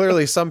 yeah,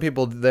 clearly some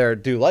people there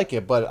do like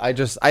it, but I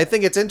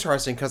think it's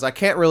interesting because I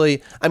can't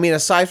really.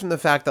 Aside from the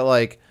fact that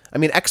like.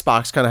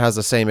 Xbox kind of has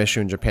the same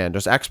issue in Japan.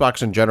 Just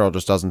Xbox in general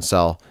just doesn't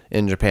sell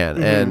in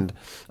Japan. And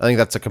I think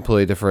that's a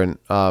completely different...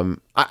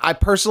 I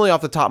personally, off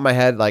the top of my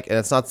head, like, and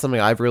it's not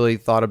something I've really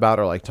thought about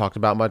or like talked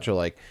about much, or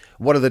like,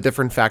 what are the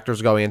different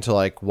factors going into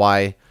like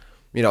why,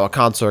 a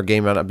console or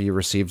game might not be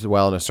received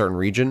well in a certain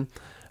region.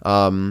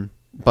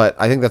 But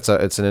I think it's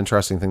an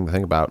interesting thing to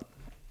think about.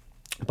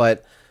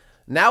 But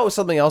now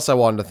something else I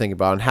wanted to think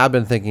about and have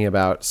been thinking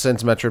about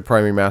since Metroid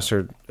Prime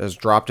Remastered has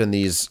dropped in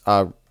these...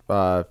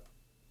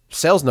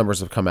 sales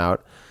numbers have come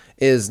out,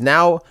 is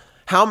now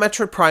how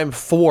Metroid Prime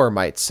 4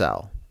 might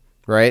sell,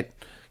 right?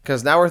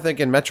 Because now we're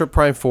thinking Metroid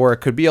Prime 4, it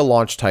could be a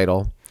launch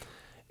title.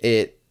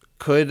 It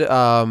could,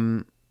 I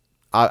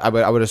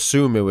would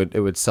assume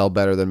it would sell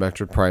better than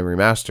Metroid Prime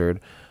Remastered.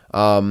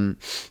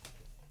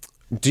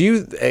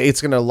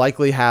 It's going to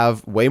likely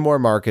have way more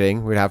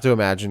marketing, we'd have to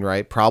imagine,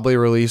 right? Probably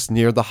released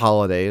near the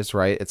holidays,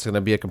 right? It's going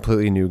to be a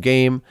completely new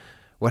game.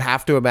 Would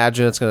have to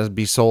imagine it's going to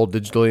be sold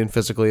digitally and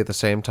physically at the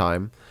same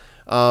time.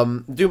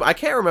 Doom, I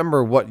can't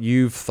remember what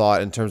you've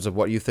thought in terms of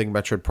what you think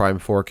Metroid Prime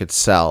 4 could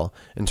sell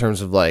in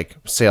terms of like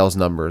sales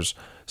numbers.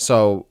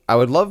 So I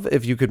would love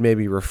if you could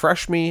maybe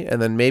refresh me,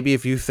 and then maybe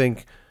if you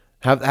think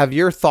have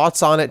your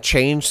thoughts on it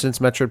changed since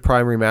Metroid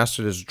Prime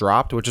Remastered has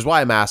dropped, which is why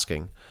I'm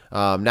asking.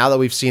 Now that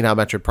we've seen how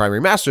Metroid Prime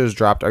Remastered has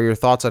dropped, are your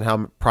thoughts on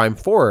how Prime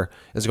 4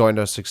 is going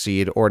to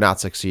succeed or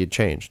not succeed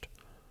changed?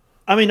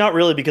 Not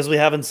really, because we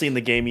haven't seen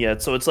the game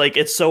yet. So it's like,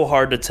 it's so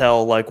hard to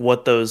tell like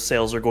what those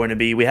sales are going to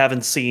be. We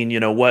haven't seen,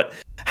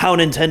 how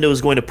Nintendo is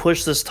going to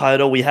push this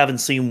title. We haven't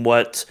seen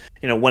what,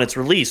 when it's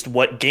released,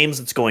 what games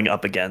it's going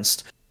up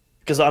against.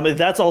 Because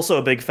that's also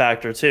a big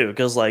factor too.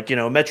 Because like,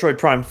 Metroid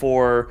Prime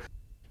 4,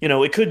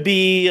 it could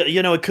be,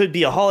 it could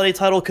be a holiday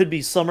title, it could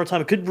be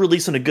summertime, it could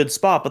release in a good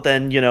spot, but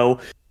then,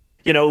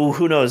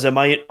 who knows? It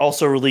might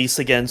also release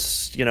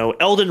against,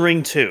 Elden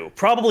Ring 2.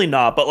 Probably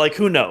not, but like,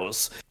 who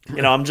knows?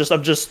 I'm just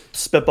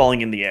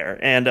spitballing in the air.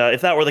 And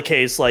if that were the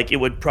case, like, it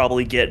would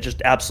probably get just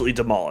absolutely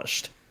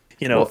demolished.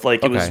 If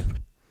like it was.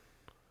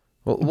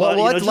 Well,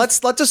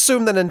 let's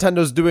assume that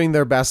Nintendo's doing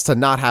their best to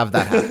not have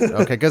that happen.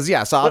 Okay, because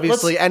so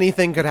obviously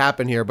anything could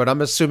happen here, but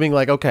I'm assuming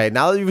like, okay,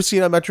 now that you've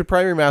seen how Metroid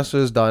Prime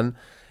Remastered is done,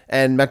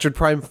 and Metroid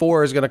Prime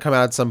 4 is going to come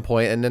out at some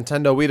point, and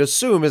Nintendo, we'd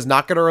assume, is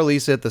not going to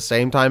release it at the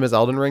same time as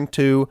Elden Ring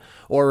 2,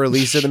 or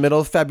release it in the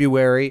middle of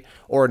February,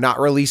 or not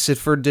release it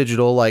for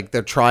digital. Like,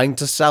 they're trying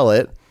to sell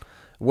it.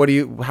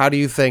 How do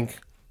you think?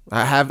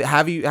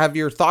 Have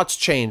your thoughts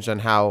changed on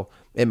how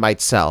it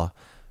might sell?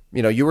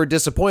 You were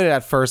disappointed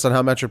at first on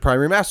how Metroid Prime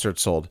Remastered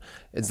sold.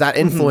 Is that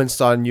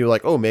influenced on you?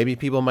 Like, oh, maybe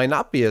people might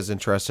not be as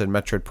interested in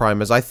Metroid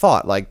Prime as I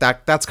thought. Like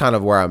that's kind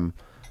of where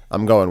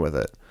I'm going with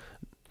it.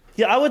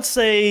 Yeah, I would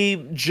say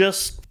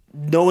just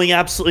knowing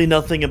absolutely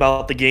nothing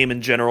about the game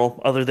in general,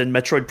 other than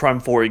Metroid Prime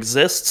 4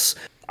 exists,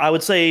 I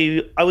would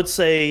say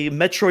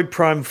Metroid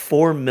Prime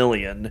 4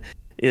 million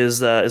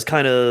is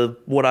kind of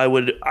what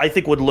I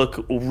think would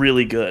look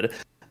really good.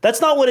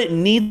 That's not what it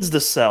needs to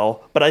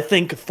sell, but I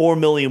think 4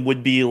 million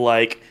would be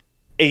like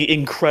a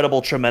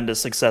incredible, tremendous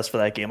success for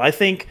that game. I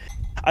think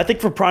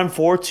for Prime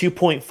 4,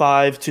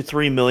 2.5 to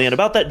 3 million,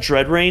 about that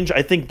Dread range,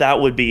 I think that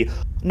would be.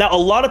 Now, a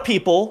lot of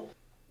people,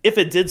 if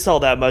it did sell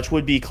that much,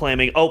 would be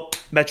claiming, "Oh,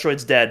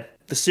 Metroid's dead.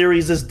 The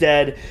series is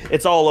dead.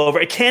 It's all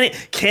over. It can't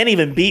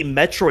even beat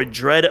Metroid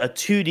Dread, a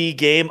 2D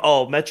game.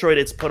 Oh, Metroid,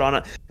 it's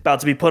about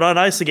to be put on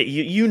ice again."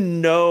 You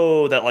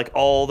know that like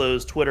all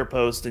those Twitter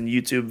posts and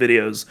YouTube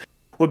videos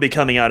would be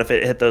coming out if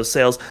it hit those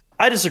sales.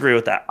 I disagree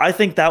with that. I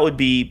think that would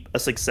be a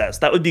success.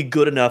 That would be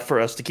good enough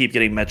for us to keep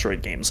getting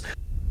Metroid games.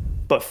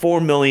 But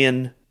 4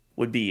 million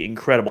would be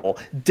incredible.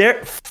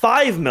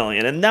 5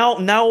 million, and now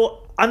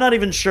I'm not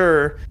even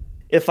sure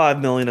if 5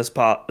 million is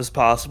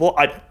possible.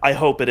 I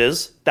hope it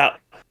is. That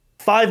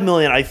 5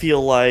 million, I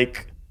feel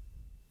like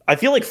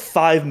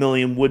 5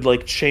 million would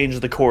like change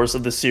the course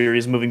of the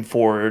series moving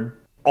forward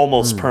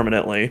almost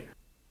permanently.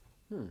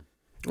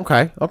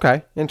 Okay,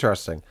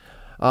 interesting.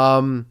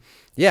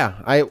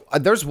 Yeah,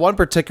 there's one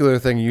particular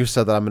thing you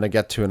said that I'm going to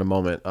get to in a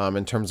moment,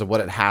 in terms of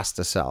what it has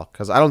to sell,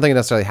 because I don't think it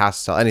necessarily has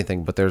to sell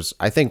anything, but there's,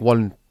 I think,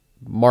 one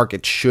mark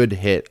it should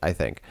hit, I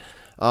think.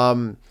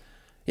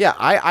 Yeah,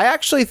 I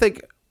actually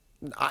think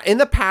in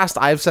the past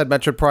I've said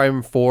Metroid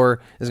Prime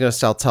 4 is going to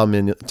sell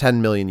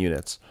 10 million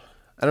units.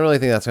 I don't really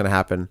think that's going to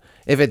happen.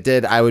 If it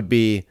did,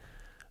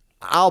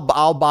 I'll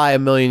buy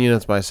 1 million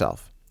units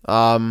myself.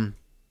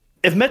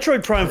 If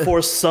Metroid Prime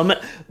 4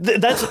 Summit,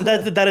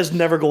 that is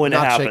never going to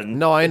happen.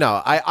 No, I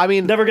know. I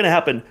mean, never going to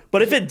happen.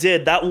 But if it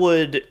did, that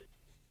would,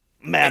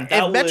 man.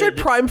 If Metroid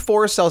Prime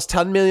 4 sells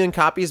 10 million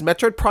copies,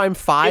 Metroid Prime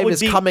 5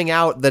 is coming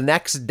out the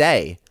next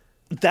day.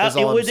 That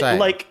it would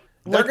like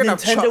they're going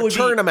to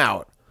churn them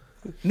out.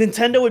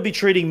 Nintendo would be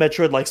treating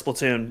Metroid like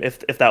Splatoon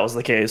if that was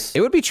the case.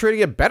 It would be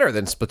treating it better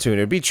than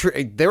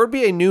Splatoon. There would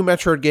be a new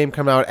Metroid game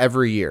come out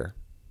every year.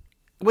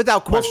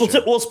 Without question.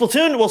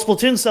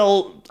 Splatoon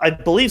sell. I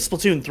believe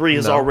Splatoon 3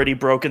 has already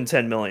broken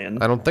 10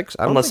 million. I don't think so.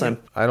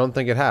 I don't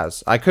think it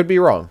has. I could be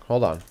wrong.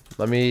 Hold on.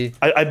 Let me.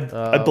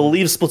 I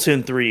believe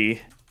Splatoon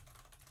 3.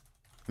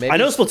 Maybe. I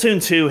know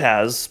Splatoon 2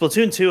 has.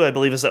 Splatoon 2, I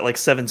believe, is at like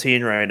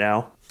 17 right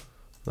now.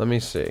 Let me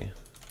see.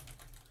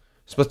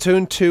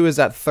 Splatoon 2 is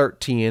at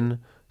 13.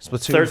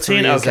 Splatoon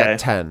 3 is at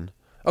 10.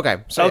 Okay.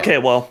 So okay.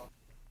 Well,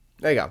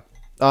 there you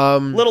go.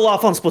 Little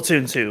off on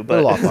Splatoon 2, but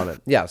little off on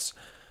it. Yes.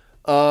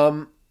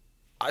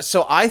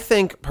 So I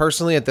think,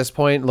 personally, at this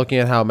point, looking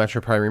at how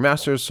Metroid Prime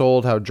Remastered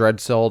sold, how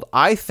Dread sold,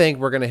 I think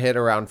we're going to hit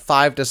around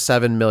 5 to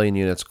 7 million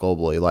units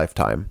globally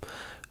lifetime.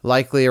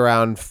 Likely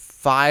around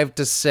 5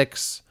 to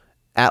 6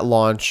 at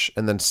launch,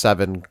 and then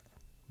 7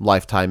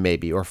 lifetime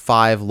maybe, or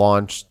 5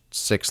 launch,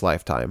 6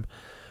 lifetime.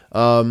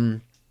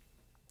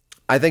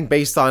 I think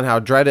based on how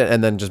Dread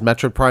and then just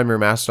Metroid Prime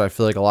Remastered, I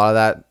feel like a lot of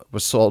that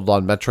was sold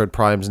on Metroid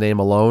Prime's name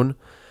alone.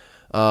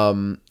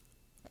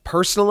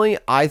 Personally,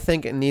 I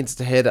think it needs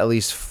to hit at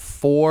least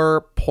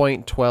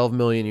 4.12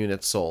 million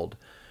units sold.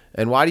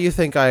 And why do you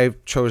think I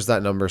chose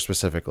that number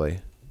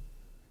specifically?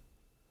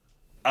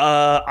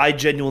 I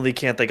genuinely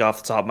can't think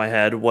off the top of my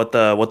head what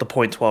the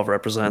 .12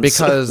 represents.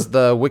 Because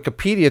the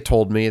Wikipedia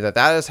told me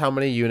that is how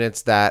many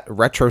units that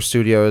Retro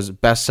Studios'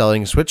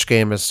 best-selling Switch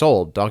game has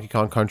sold, Donkey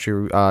Kong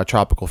Country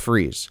Tropical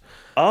Freeze.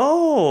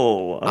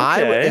 Oh,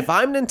 okay. If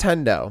I'm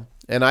Nintendo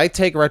and I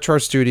take Retro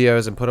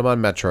Studios and put them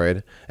on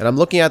Metroid, and I'm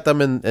looking at them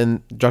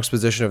in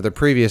juxtaposition of the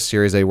previous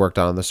series they worked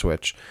on the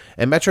Switch,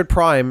 and Metroid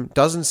Prime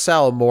doesn't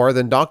sell more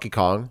than Donkey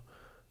Kong,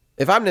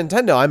 if I'm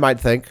Nintendo, I might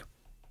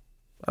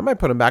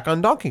put them back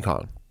on Donkey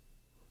Kong.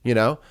 You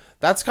know?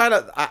 That's kind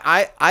of...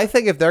 I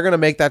think if they're going to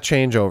make that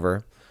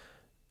changeover,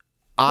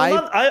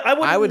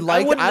 I would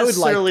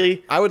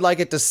like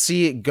it to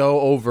see it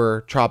go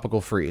over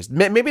Tropical Freeze.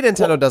 Maybe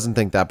Nintendo doesn't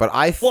think that, but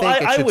I think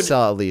it should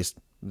sell at least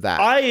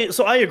that.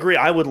 I agree.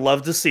 I would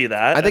love to see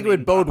that. I think it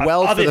would bode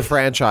well for the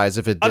franchise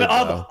if it did.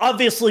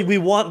 Obviously, we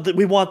want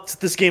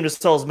this game to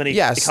sell as many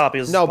copies as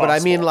possible. No, but I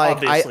mean,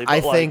 like,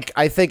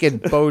 I think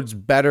it bodes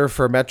better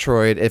for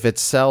Metroid if it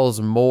sells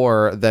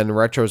more than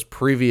Retro's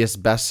previous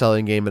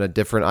best-selling game in a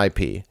different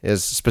IP.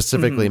 Is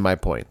specifically my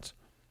point.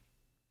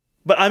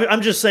 But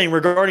I'm just saying,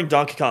 regarding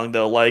Donkey Kong,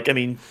 though, like, I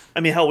mean,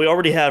 hell, we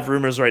already have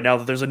rumors right now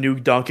that there's a new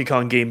Donkey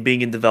Kong game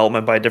being in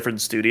development by a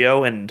different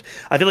studio, and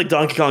I feel like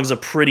Donkey Kong's a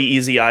pretty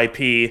easy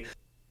IP.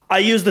 I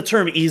use the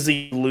term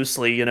easy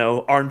loosely, you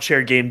know,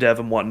 armchair game dev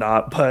and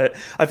whatnot, but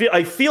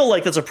I feel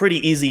like that's a pretty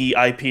easy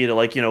IP to,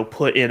 like, you know,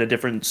 put in a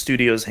different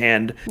studio's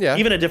hand,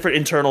 even a different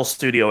internal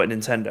studio at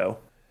Nintendo.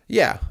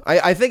 Yeah,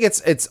 I think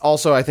it's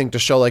also, I think, to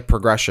show like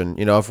progression.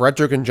 You know, if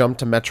Retro can jump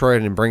to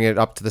Metroid and bring it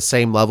up to the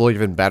same level,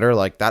 even better,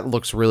 like that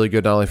looks really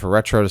good, not only for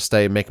Retro to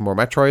stay making more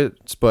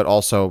Metroids, but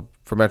also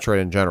for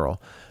Metroid in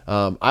general.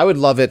 I would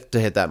love it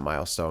to hit that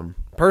milestone.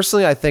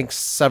 Personally, I think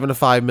 7 to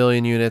 5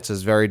 million units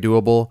is very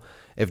doable.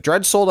 If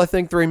Dread sold, I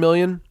think 3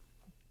 million,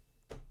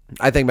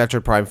 I think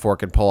Metroid Prime 4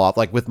 can pull off.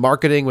 Like with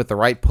marketing, with the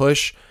right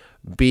push,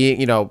 being,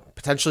 you know,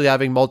 potentially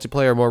having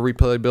multiplayer, more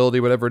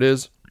replayability, whatever it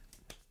is.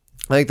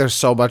 I think there's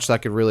so much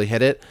that could really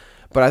hit it,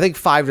 but I think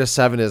 5 to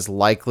 7 is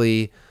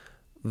likely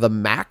the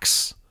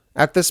max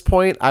at this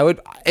point. I would,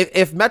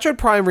 if Metroid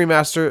Prime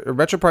Remaster or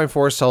Metroid Prime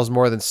 4 sells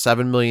more than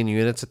 7 million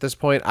units at this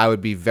point, I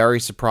would be very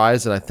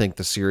surprised, and I think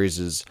the series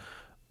is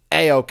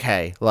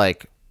a-okay.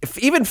 Like, if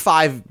even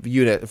 5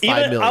 million.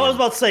 I was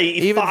about to say,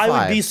 even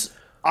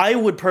I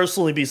would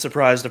personally be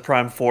surprised if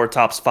Prime 4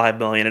 tops 5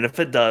 million, and if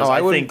it does,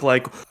 I think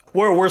like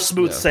we're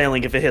smooth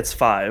sailing if it hits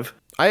 5.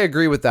 I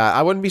agree with that.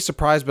 I wouldn't be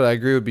surprised, but I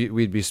agree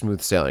we'd be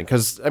smooth sailing.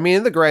 Because, I mean,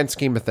 in the grand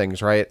scheme of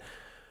things, right?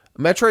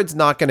 Metroid's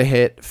not going to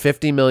hit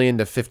 50 million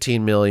to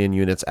 15 million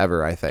units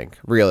ever, I think,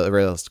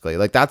 realistically.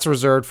 Like, that's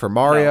reserved for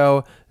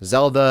Mario,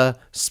 Zelda,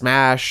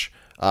 Smash,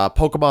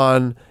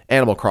 Pokemon,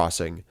 Animal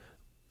Crossing.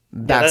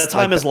 That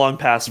time is long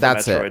past for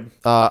that's Metroid.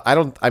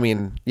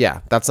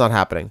 That's not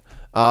happening.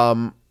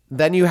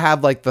 Then you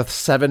have like the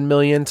 7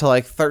 million to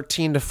like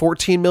 13 to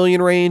 14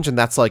 million range, and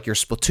that's like your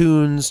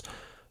Splatoons,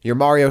 your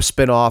Mario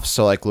spin-offs,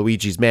 so like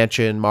Luigi's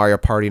Mansion, Mario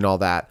Party, and all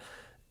that.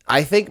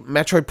 I think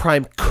Metroid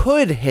Prime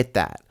could hit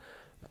that,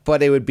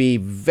 but it would be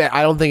do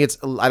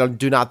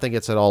not think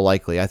it's at all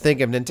likely. I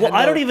think if Nintendo... Well,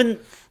 I don't even...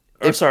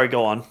 sorry,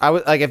 go on.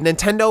 If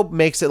Nintendo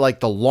makes it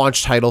like the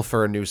launch title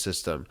for a new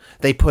system,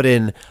 they put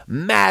in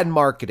mad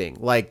marketing,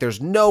 like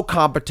there's no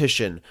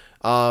competition.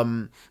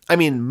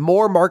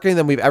 More marketing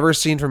than we've ever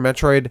seen from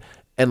Metroid,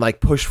 and like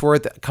push for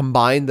it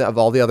combined of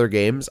all the other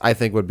games, I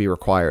think would be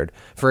required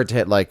for it to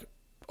hit like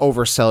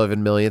over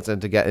 7 millions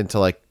and to get into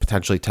like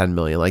potentially 10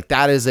 million. Like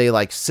that is a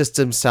like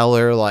system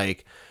seller,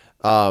 like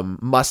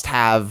must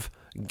have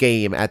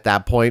game at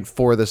that point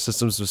for the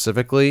system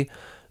specifically.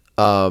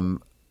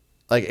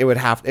 Like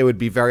it would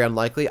be very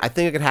unlikely. I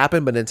think it could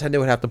happen, but Nintendo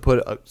would have to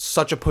put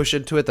such a push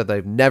into it that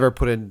they've never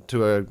put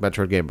into a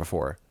Metroid game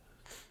before.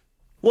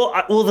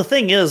 Well, the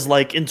thing is,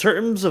 like, in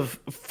terms of,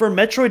 for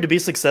Metroid to be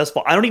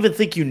successful, I don't even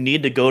think you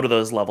need to go to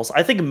those levels.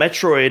 I think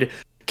Metroid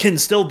can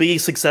still be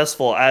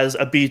successful as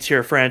a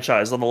B-tier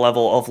franchise on the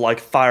level of, like,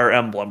 Fire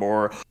Emblem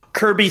or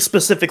Kirby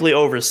specifically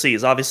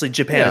overseas. Obviously,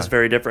 Japan is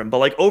very different, but,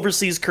 like,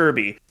 overseas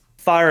Kirby,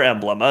 Fire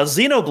Emblem,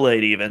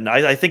 Xenoblade even,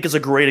 I think is a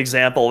great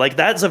example. Like,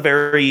 that's a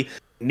very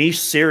niche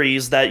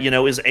series that,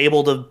 is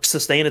able to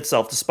sustain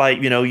itself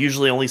despite,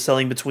 usually only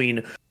selling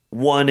between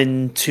 1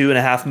 and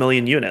 2.5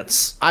 million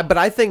units. But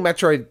I think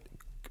Metroid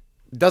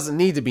doesn't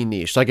need to be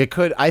niche. Like it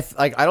could. I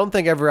don't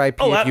think every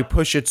IP, if you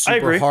push it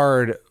super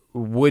hard,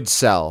 would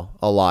sell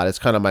a lot. It's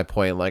kind of my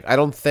point. Like I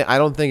don't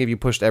think if you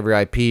pushed every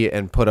IP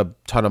and put a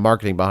ton of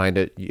marketing behind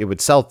it, it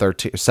would sell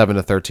 7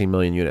 to 13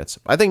 million units.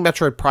 I think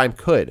Metroid Prime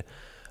could,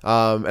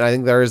 and I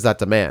think there is that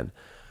demand.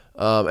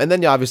 And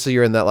then obviously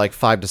you're in that like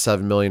 5 to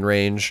 7 million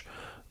range.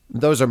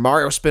 Those are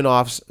Mario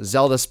spin-offs,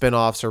 Zelda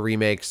spin-offs or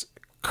remakes,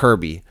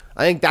 Kirby.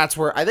 I think that's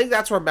where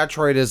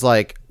Metroid is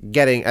like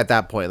getting at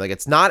that point. Like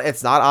it's not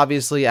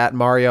obviously at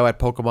Mario, at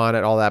Pokemon,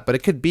 at all that, but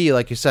it could be,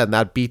 like you said, in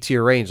that B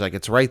tier range. Like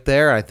it's right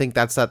there. I think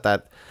that's I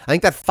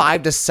think that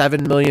 5 to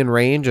 7 million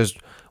range is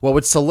what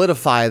would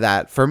solidify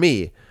that for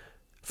me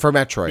for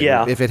Metroid.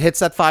 Yeah. If it hits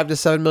that 5 to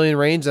 7 million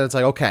range, then it's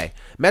like, okay,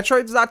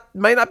 Metroid's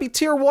might not be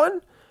tier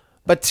 1,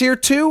 but tier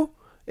 2,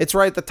 it's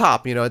right at the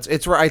top,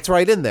 it's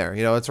right in there,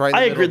 it's right in the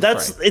I agree.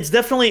 It's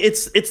definitely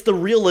it's the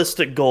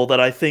realistic goal that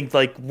I think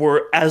like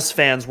we're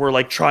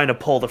like trying to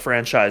pull the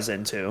franchise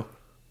into.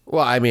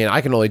 Well, I mean,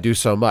 I can only do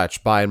so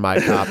much buying my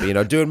copy,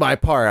 doing my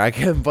part. I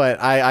can, but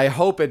I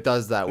hope it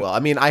does that well. I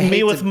mean,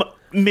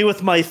 me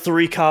with my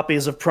 3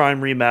 copies of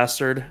Prime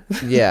Remastered.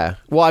 Yeah.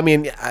 Well, I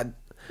mean,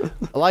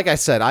 like I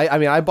said,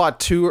 I bought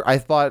 2. I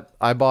bought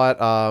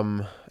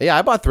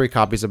 3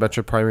 copies of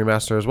Metroid Prime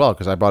Remaster as well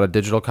because I bought a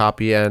digital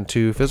copy and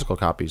 2 physical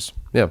copies.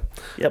 Yeah.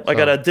 Yep. I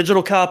got a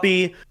digital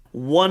copy,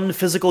 1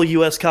 physical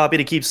US copy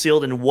to keep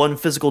sealed, and 1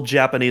 physical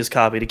Japanese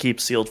copy to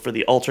keep sealed for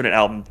the alternate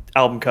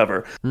album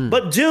cover.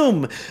 But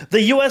Doom,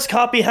 the US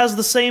copy has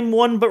the same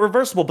one but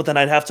reversible, but then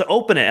I'd have to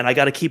open it and I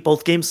got to keep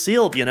both games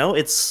sealed,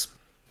 It's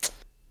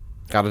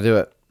got to do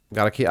it.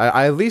 Got to keep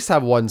I at least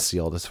have 1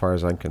 sealed as far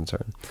as I'm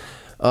concerned.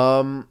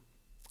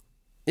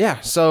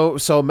 Yeah, so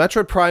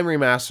Metroid Prime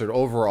Remastered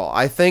overall,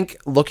 I think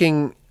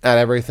looking at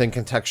everything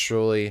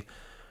contextually,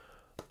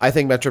 I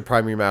think Metroid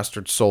Prime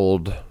Remastered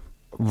sold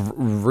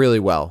really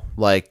well.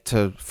 Like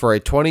for a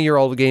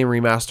 20-year-old game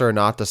remaster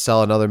not to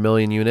sell another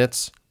million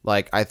units,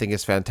 like I think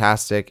is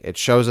fantastic. It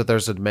shows that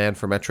there's a demand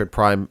for Metroid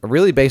Prime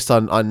really based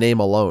on name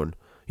alone,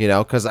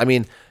 because I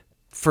mean,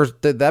 for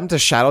them to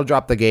shadow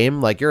drop the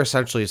game, like you're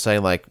essentially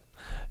saying like,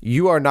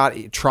 you are not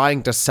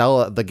trying to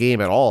sell the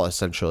game at all,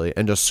 essentially,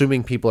 and just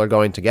assuming people are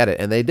going to get it.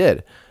 And they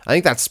did. I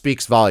think that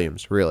speaks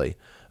volumes, really.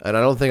 And I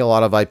don't think a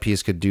lot of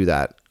IPs could do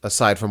that,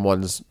 aside from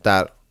ones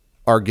that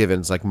are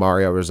givens, like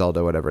Mario or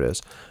Zelda, whatever it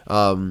is.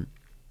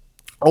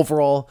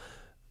 Overall,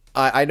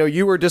 I know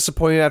you were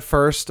disappointed at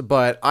first,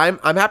 but I'm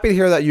happy to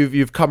hear that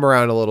you've come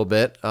around a little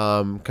bit.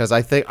 Because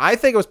I think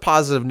it was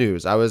positive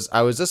news. I was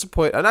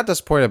disappointed, not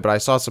disappointed, but I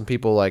saw some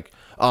people like,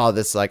 oh,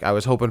 this like I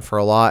was hoping for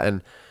a lot,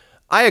 and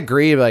I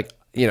agree. Like,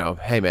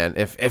 hey man,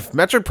 if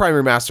Metroid Prime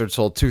Remastered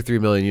sold 2-3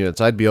 million units,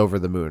 I'd be over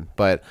the moon.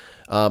 But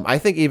I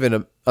think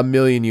even a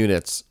million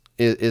units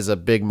is a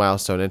big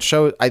milestone, and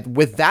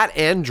with that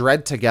and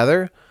Dread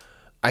together,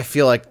 I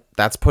feel like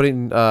that's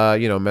putting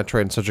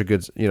Metroid in such a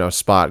good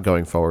spot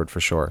going forward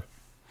for sure.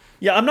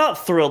 Yeah, I'm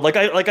not thrilled.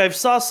 I've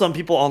saw some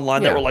people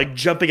online that were like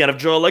jumping out of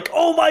joy, like,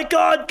 "Oh my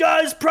god,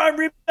 guys, Prime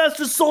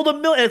Remastered sold 1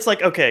 million." It's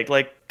like, okay,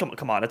 like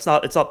come on, it's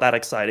not that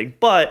exciting,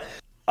 but.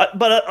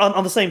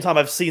 On the same time,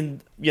 I've seen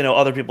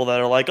other people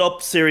that are like, "Oh,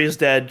 series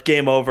dead,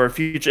 game over,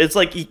 future." It's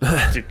like,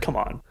 dude, come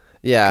on,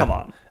 yeah, come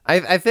on.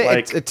 I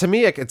think Like, to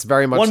me it's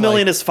very much 1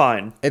 million like, is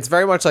fine. it's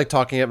very much like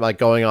talking like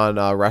going on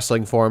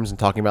wrestling forums and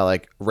talking about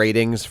like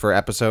ratings for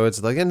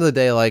episodes. Like, at the end of the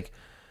day, like,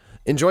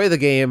 enjoy the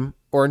game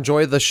or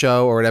enjoy the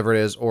show or whatever it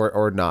is,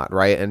 or not,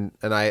 right? And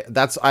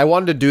I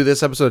wanted to do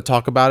this episode to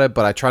talk about it,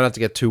 but I try not to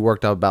get too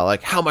worked up about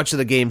like how much of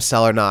the game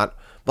sell or not,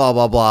 blah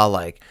blah blah,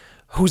 like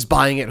who's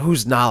buying it,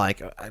 who's not.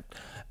 Like,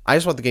 I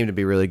just want the game to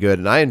be really good,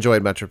 and I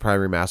enjoyed Metroid Prime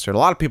Remastered, and a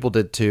lot of people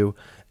did too,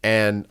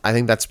 and I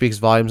think that speaks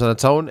volumes on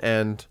its own.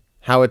 And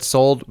how it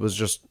sold was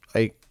just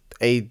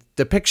a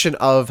depiction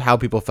of how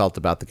people felt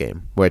about the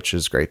game, which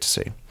is great to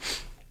see.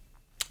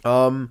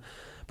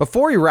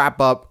 Before we wrap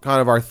up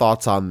kind of our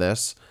thoughts on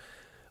this,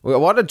 we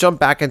want to jump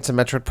back into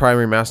Metroid Prime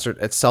Remastered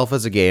itself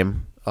as a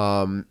game.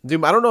 Doom,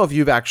 I don't know if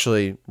you've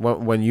actually,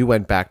 when you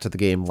went back to the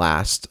game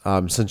last,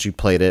 since you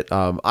played it,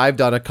 I've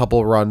done a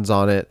couple runs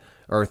on it,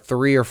 or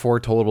 3 or 4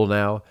 total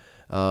now.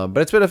 But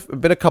it's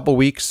been a couple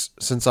weeks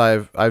since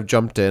I've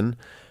jumped in.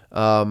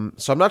 So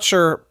I'm not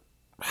sure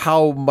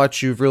how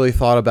much you've really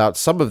thought about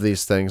some of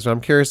these things, but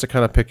I'm curious to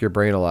kind of pick your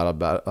brain a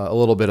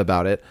little bit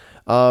about it.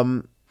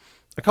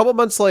 A couple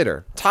months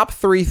later, top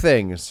 3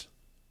 things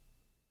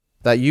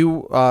that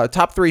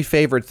top 3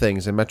 favorite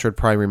things in Metroid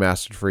Prime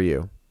Remastered for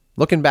you.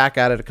 Looking back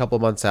at it a couple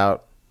months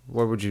out,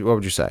 what would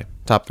you say?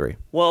 Top 3.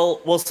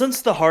 Well,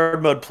 since the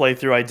hard mode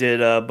playthrough I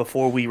did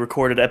before we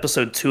recorded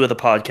episode 2 of the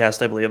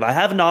podcast, I believe, I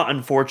have not,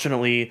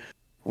 unfortunately,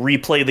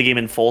 replayed the game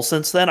in full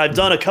since then. I've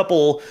done a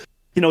couple,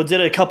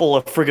 did a couple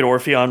of friggin'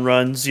 Orpheon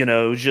runs,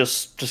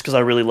 just because I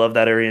really love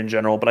that area in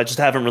general, but I just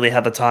haven't really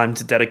had the time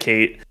to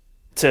dedicate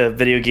to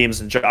video games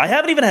in general. I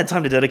haven't even had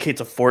time to dedicate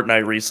to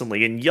Fortnite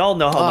recently, and y'all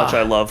know how much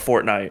I love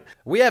Fortnite.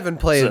 We haven't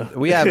played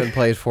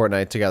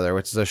Fortnite together,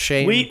 which is a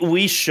shame.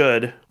 We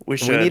should. We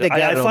need to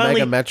get an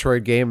Omega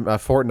Metroid game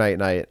Fortnite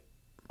night.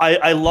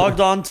 I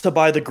logged on to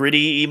buy the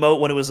gritty emote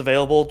when it was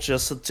available,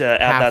 just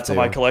to add that to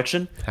my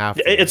collection.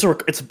 It's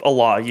a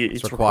law.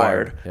 It's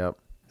required. Yep.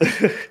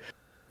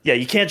 Yeah,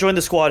 you can't join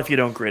the squad if you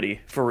don't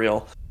gritty, for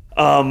real.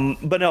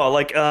 But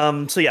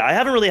no, so yeah, I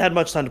haven't really had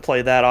much time to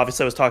play that.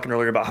 Obviously, I was talking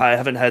earlier about how I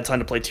haven't had time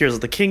to play Tears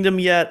of the Kingdom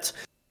yet.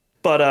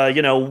 But,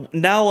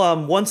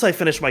 now, once I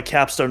finish my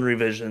capstone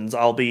revisions,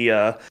 I'll be,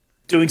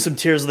 doing some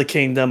Tears of the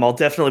Kingdom. I'll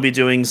definitely be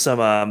doing some,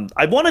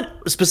 I wanted,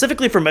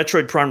 specifically for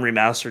Metroid Prime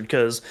Remastered,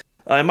 because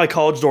in my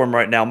college dorm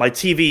right now, my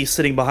TV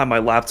sitting behind my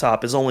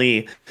laptop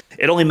only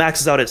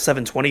maxes out at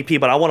 720p,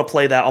 but I want to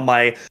play that on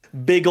my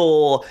big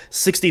ol'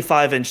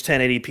 65-inch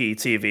 1080p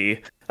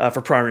TV. For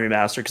Prime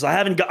Remastered, because I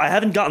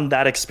haven't gotten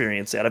that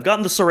experience yet. I've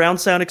gotten the surround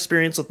sound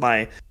experience with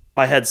my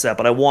headset,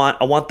 but I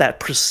want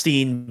that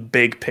pristine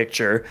big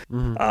picture.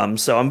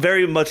 So I'm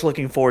very much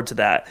looking forward to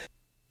that.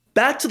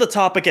 Back to the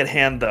topic at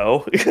hand,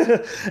 though.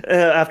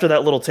 After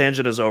that little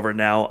tangent is over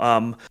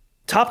now.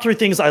 Top 3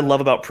 things I love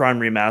about Prime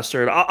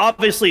Remastered.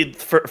 Obviously,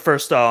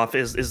 first off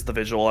is the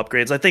visual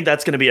upgrades. I think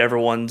that's going to be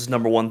everyone's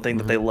number one thing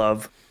that they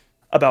love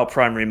about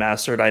Prime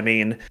Remastered. I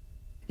mean,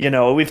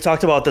 we've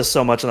talked about this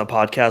so much on the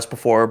podcast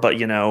before,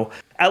 but,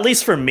 at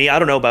least for me, I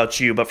don't know about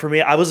you, but for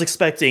me, I was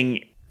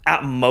expecting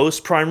at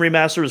most Prime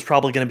Remastered was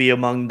probably going to be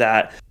among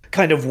that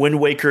kind of Wind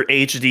Waker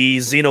HD,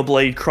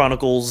 Xenoblade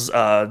Chronicles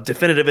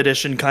Definitive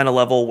Edition kind of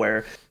level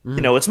where,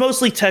 it's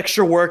mostly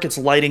texture work, it's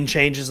lighting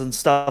changes and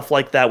stuff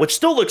like that, which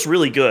still looks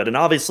really good. And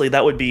obviously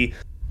that would be,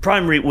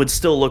 would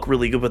still look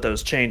really good with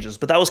those changes,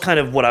 but that was kind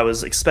of what I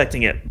was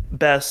expecting at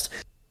best.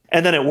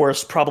 And then at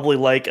worst, probably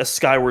like a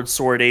Skyward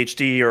Sword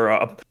HD or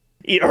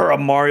a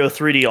Mario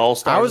 3D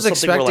All-Stars. I was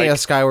expecting a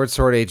Skyward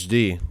Sword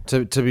HD,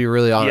 to be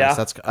really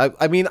honest. Yeah.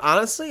 I mean,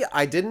 honestly,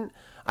 I don't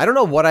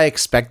know what I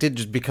expected,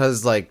 just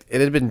because like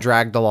it had been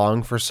dragged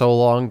along for so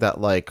long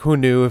that like who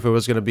knew if it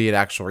was going to be an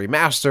actual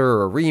remaster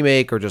or a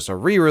remake or just a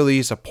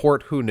re-release, a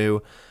port, who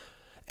knew?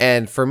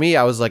 And for me,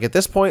 I was like, at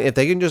this point, if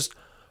they can just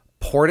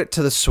port it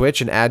to the Switch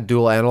and add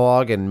dual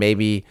analog and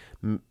maybe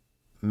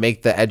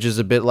make the edges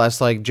a bit less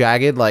like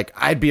jagged, like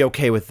I'd be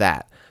okay with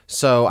that.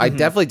 So I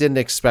definitely didn't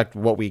expect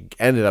what we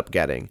ended up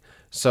getting.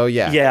 So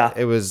yeah,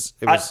 it was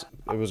great.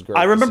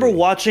 I remember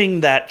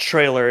watching that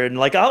trailer and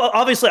like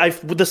obviously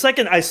the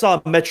second I saw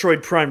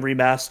Metroid Prime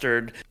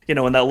Remastered, in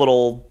that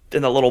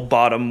little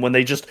bottom when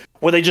they just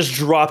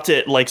dropped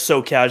it like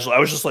so casually, I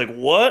was just like,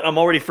 what? I'm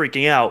already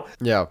freaking out.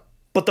 Yeah.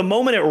 But the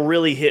moment it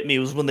really hit me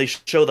was when they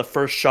show the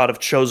first shot of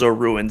Chozo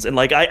Ruins, and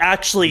like I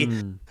actually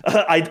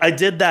I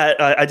did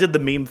that. I did the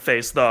meme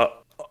face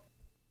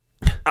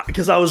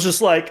because I was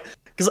just like,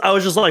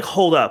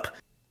 hold up,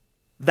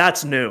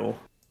 that's new.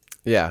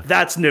 Yeah,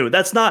 that's new.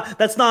 That's not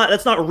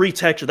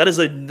retexture. That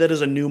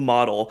is a new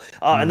model.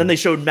 And then they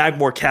showed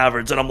Magmore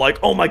Caverns, and I'm like,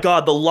 oh my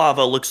god, the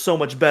lava looks so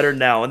much better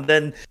now. And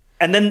then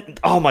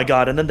oh my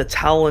god, and then the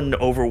Talon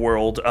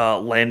overworld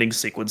landing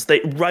sequence.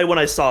 Right when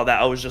I saw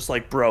that, I was just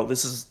like, bro,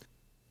 this is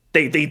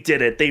they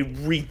did it.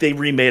 They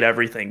remade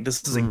everything.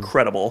 This is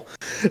incredible.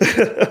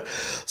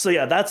 So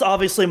yeah, that's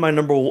obviously my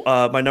number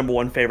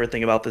one favorite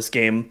thing about this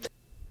game.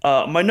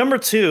 My number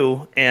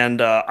 2, and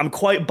I'm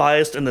quite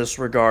biased in this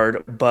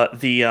regard,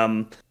 but the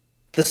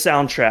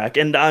soundtrack,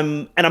 and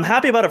I'm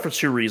happy about it for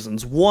 2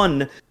 reasons.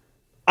 One,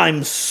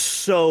 I'm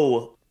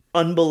so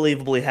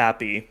unbelievably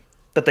happy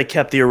that they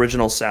kept the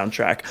original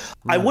soundtrack.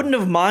 I wouldn't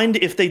have mind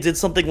if they did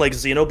something like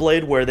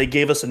Xenoblade where they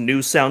gave us a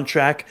new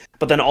soundtrack,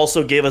 but then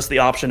also gave us the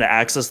option to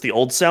access the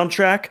old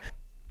soundtrack.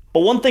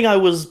 But one thing I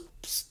was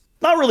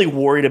not really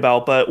worried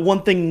about, but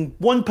one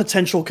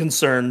potential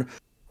concern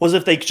was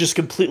if they just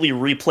completely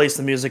replaced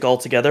the music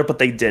altogether, but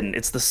they didn't.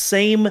 It's the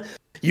same.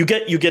 You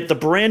get the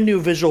brand new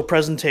visual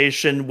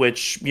presentation,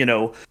 which,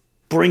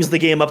 brings the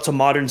game up to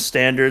modern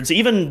standards,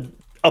 even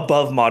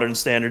above modern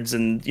standards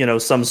in,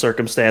 some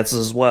circumstances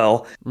as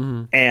well.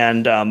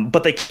 And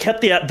but they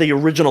kept the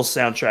original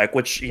soundtrack,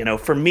 which,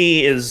 for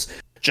me is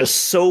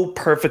just so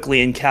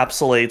perfectly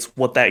encapsulates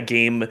what that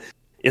game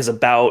is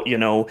about,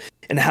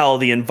 and how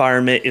the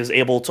environment is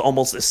able to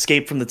almost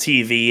escape from the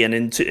TV and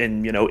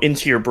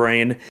into your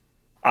brain.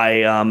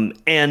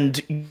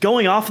 And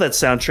going off that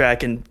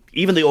soundtrack and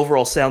even the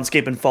overall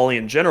soundscape and folly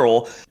in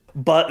general,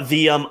 but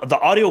the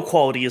audio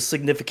quality is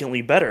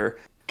significantly better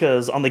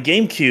because on the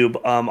GameCube,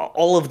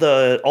 all of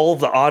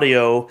the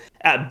audio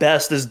at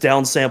best is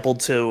downsampled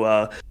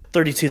to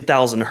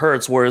 32,000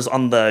 hertz, whereas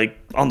on the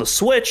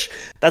Switch,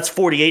 that's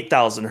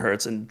 48,000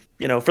 hertz. And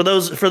for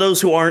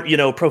those who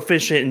aren't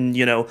proficient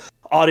in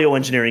audio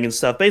engineering and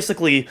stuff,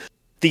 basically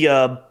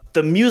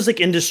the music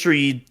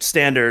industry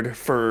standard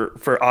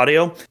for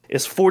audio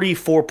is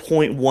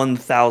 44.1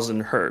 thousand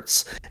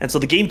hertz, and so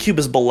the GameCube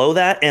is below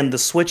that, and the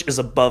Switch is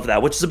above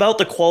that, which is about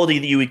the quality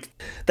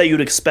that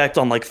you'd expect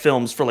on like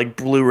films for like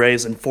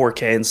Blu-rays and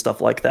 4K and stuff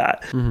like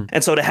that.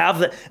 And so to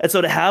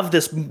have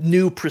this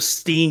new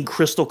pristine,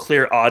 crystal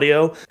clear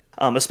audio,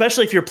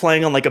 especially if you're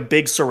playing on like a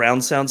big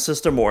surround sound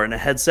system or in a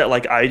headset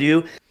like I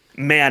do,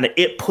 man,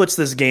 it puts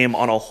this game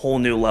on a whole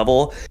new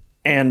level.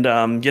 And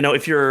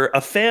if you're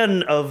a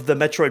fan of the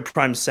Metroid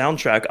Prime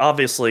soundtrack,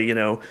 obviously,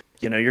 you're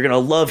gonna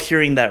love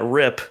hearing that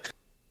rip.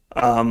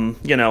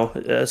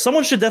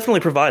 Someone should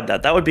definitely provide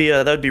that. That would be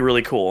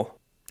really cool.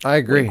 I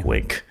agree. Wink,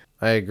 wink.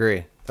 I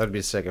agree. That'd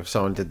be sick if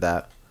someone did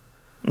that.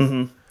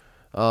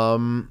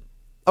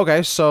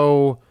 Okay,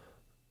 so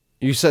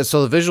you said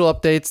the visual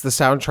updates, the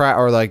soundtrack,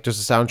 or like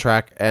just the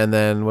soundtrack, and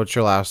then what's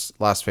your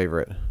last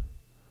favorite?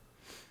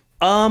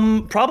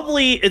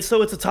 Probably it's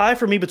a tie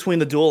for me between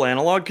the dual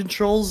analog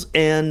controls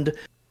and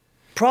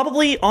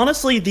probably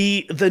honestly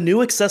the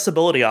new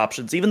accessibility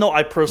options, even though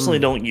I personally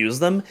don't use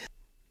them.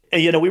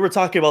 And, we were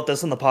talking about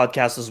this in the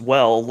podcast as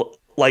well,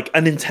 like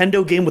a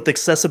Nintendo game with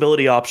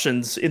accessibility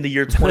options in the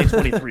year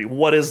 2023.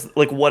 What is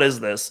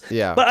this?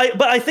 Yeah.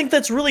 But I think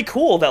that's really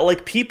cool that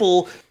like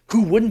people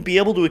who wouldn't be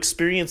able to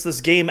experience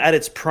this game at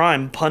its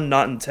prime, pun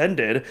not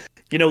intended,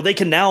 they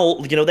can now,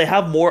 they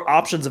have more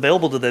options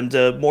available to them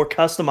to more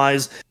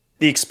customize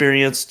the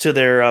experience to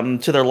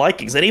their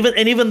likings, and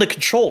even the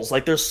controls.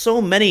 Like there's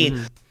so many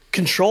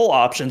control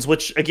options,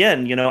 which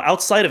again,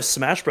 outside of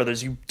Smash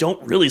Brothers, you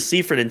don't really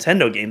see for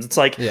Nintendo games. It's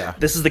like,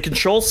 this is the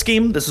control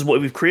scheme. This is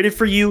what we've created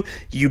for you.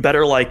 You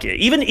better like it.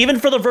 Even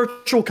for the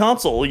Virtual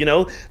Console,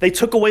 they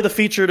took away the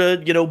feature to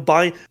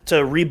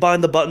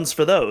rebind the buttons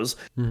for those.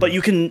 But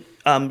you can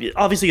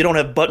obviously you don't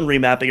have button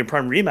remapping and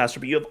Prime Remaster,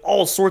 but you have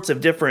all sorts of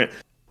different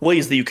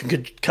ways that you can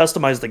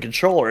customize the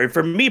controller. And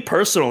for me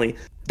personally,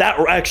 that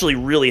actually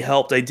really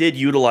helped. I did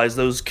utilize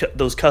those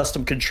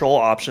custom control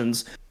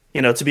options,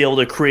 to be able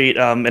to create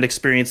an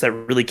experience that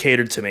really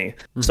catered to me.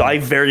 So I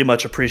very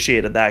much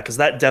appreciated that, because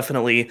that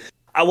definitely,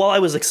 while I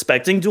was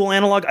expecting dual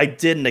analog, I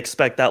didn't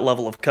expect that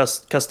level of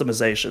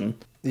customization.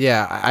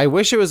 Yeah, I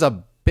wish it was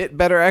a bit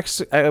better,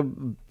 a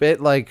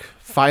bit like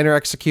finer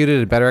executed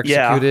and better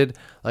executed.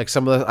 Yeah. Like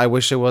some of the, I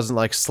wish it wasn't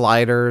like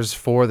sliders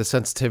for the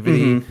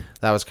sensitivity.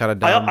 That was kind of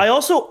dumb. I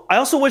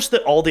also wish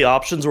that all the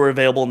options were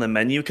available in the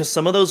menu, because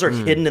some of those are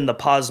hidden in the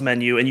pause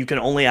menu and you can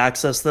only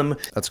access them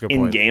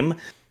in game,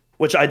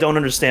 which I don't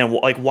understand.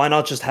 Like, why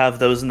not just have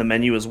those in the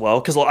menu as well?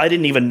 Because I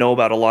didn't even know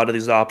about a lot of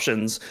these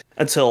options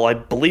until I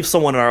believe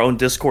someone in our own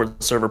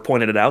Discord server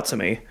pointed it out to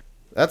me.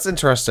 That's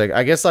interesting.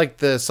 I guess like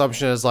the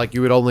assumption is like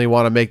you would only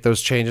want to make those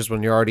changes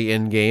when you're already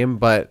in game,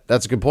 but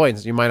that's a good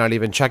point. You might not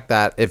even check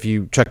that if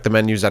you check the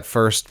menus at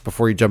first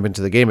before you jump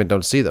into the game and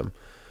don't see them.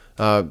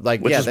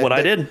 Which is what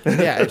I did.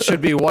 Yeah, it should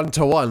be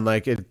 1-to-1.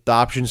 Like the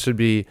options should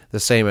be the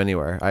same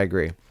anywhere. I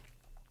agree.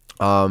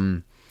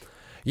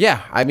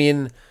 Yeah, I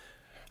mean,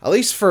 at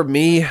least for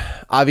me,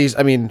 obvious.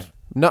 I mean,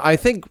 no, I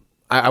think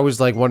I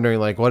was like wondering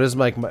like what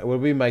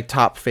would be my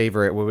top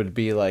favorite? What would it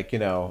be like,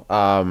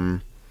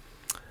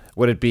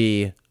 would it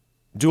be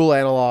dual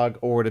analog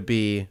or would it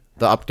be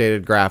the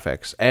updated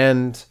graphics?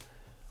 And,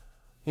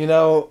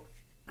 I'm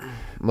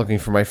looking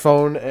for my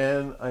phone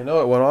and I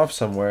know it went off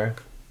somewhere,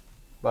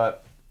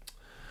 but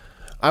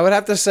I would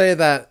have to say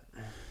that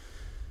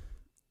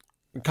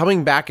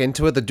coming back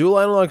into it, the dual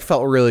analog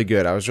felt really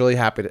good. I was really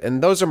happy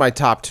and those are my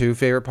top two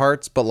favorite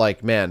parts, but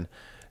like, man,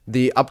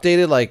 the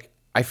updated, like,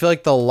 I feel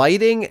like the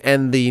lighting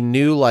and the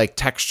new like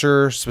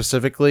texture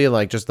specifically, and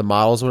like just the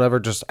models,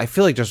 whatever, I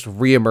feel like just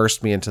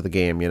re-immersed me into the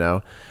game.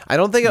 I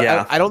don't think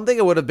I don't think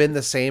it would have been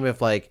the same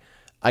if like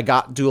I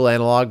got dual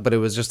analog, but it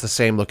was just the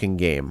same looking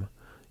game.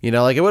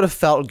 Like it would have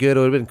felt good, it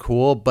would have been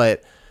cool,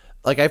 but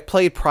like I've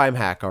played Prime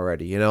Hack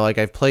already, you know, like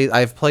I've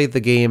played the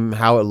game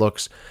how it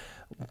looks,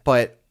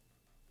 but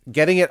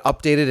getting it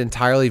updated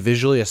entirely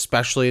visually,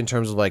 especially in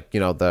terms of like, you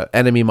know, the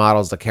enemy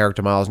models, the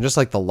character models, and just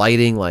like the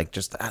lighting, like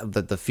just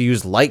the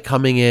diffused light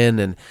coming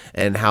in,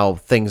 and how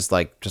things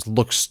like just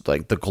looks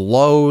like the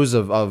glows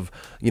of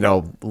you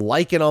know,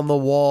 lichen on the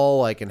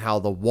wall, like, and how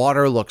the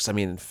water looks. I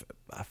mean,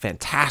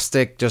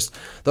 fantastic. Just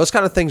those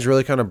kind of things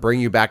really kind of bring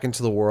you back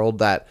into the world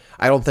that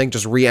I don't think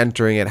just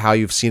re-entering it how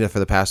you've seen it for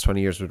the past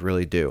 20 years would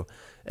really do.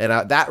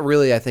 And that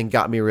really, I think,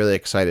 got me really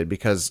excited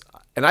because,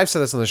 and I've said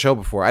this on the show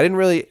before, I didn't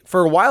really,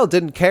 for a while,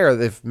 didn't care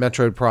if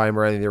Metroid Prime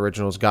or any of the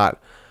originals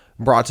got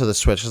brought to the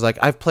Switch. It's like,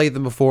 I've played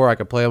them before, I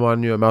could play them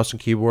on, you know, mouse and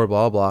keyboard,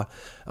 blah, blah.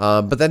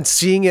 But then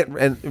seeing it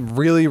and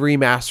really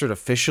remastered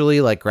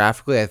officially, like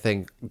graphically, I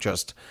think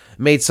just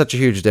made such a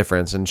huge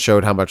difference and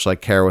showed how much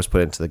like care was put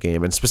into the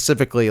game. And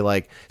specifically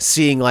like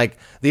seeing like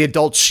the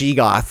adult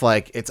Sheegoth,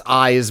 like its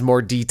eyes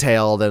more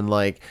detailed and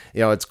like,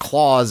 you know, its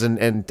claws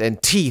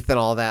and teeth and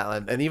all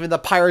that. And even the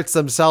pirates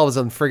themselves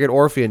on Frigate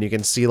Orpheon, you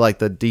can see like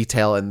the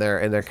detail in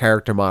their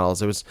character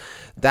models. It was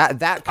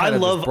that kind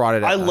of just brought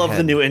it. I love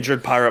the new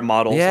injured pirate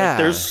models. Yeah.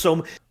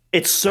 Like,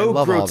 it's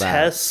so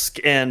grotesque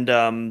and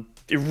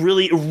it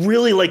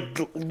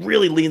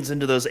really leans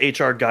into those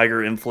H.R.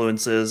 Geiger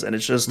influences, and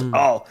it's just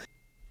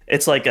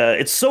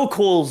it's so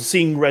cool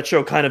seeing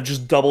Retro kind of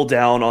just double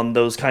down on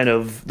those kind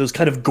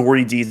of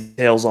gory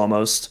details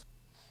almost.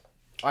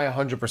 I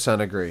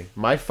 100% agree.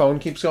 My phone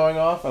keeps going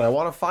off, and I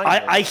want to find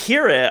it. I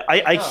hear it.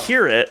 I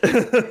hear it.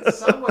 It's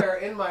somewhere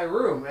in my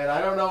room, and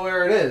I don't know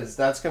where it is.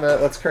 That's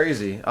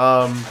crazy.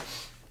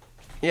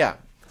 Yeah.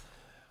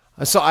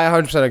 So I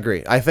 100%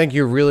 agree. I think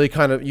you really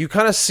kind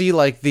of see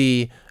like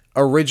the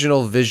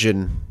original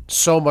vision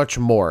so much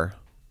more,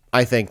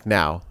 I think,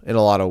 now in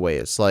a lot of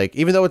ways. Like,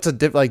 even though it's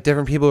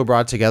different people who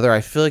brought it together,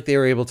 I feel like they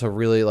were able to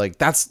really like,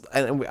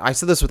 and I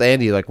said this with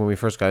Andy, like when we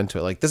first got into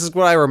it, like this is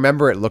what I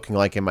remember it looking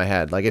like in my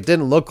head. Like it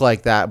didn't look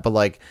like that, but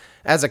like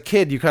as a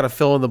kid, you kind of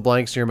fill in the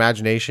blanks in your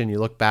imagination. You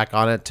look back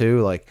on it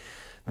too. Like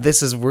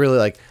this is really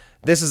like,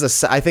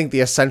 I think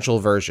the essential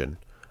version,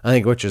 I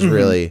think, which is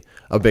really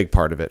a big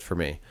part of it for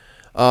me.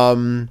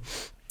 And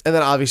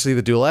then obviously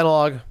the dual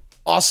analog,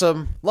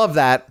 awesome. Love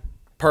that.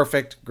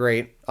 Perfect.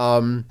 Great.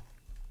 But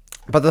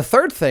the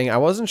third thing, I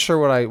wasn't sure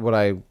what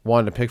I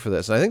wanted to pick for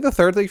this. And I think the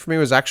third thing for me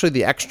was actually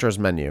the extras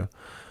menu.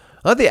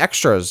 I thought the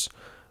extras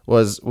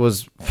was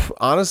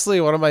honestly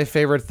one of my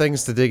favorite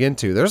things to dig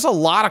into. There's a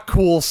lot of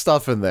cool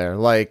stuff in there.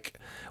 Like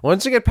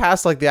once you get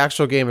past like the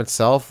actual game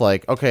itself,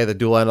 like, okay, the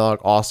dual analog,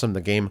 awesome. The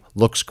game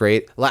looks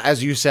great.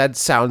 As you said,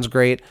 sounds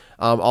great.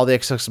 All the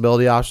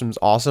accessibility options,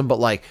 awesome. But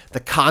like the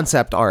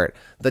concept art,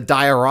 the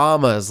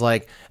dioramas,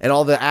 like, and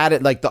all the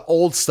added, like the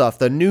old stuff,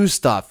 the new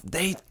stuff,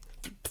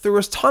 there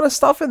was a ton of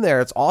stuff in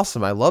there. It's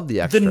awesome. I love the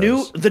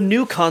extras. The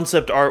new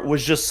concept art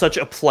was just such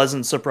a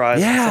pleasant surprise.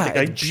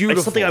 Yeah, beautiful.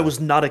 It's something I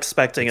was not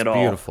expecting at all.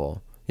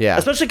 Beautiful. Yeah.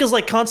 Especially because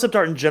like concept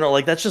art in general,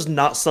 like that's just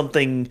not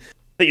something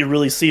that you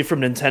really see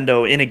from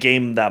Nintendo in a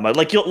game that much.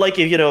 Like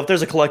if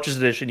there's a collector's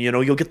edition,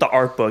 you'll get the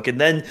art book and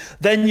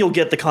then you'll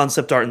get the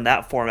concept art in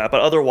that format.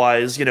 But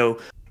otherwise, you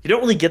don't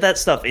really get that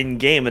stuff in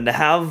game. And to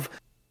have,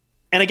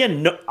 and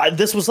again,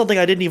 this was something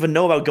I didn't even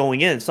know about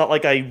going in. It's not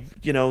like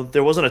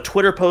there wasn't a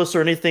Twitter post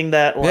or anything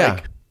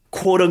that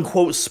quote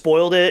unquote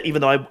spoiled it,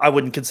 even though I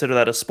wouldn't consider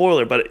that a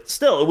spoiler, but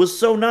it was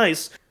so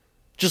nice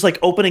just like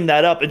opening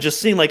that up and just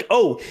seeing like,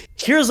 oh,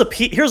 here's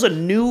a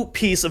new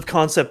piece of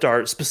concept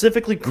art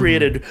specifically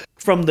created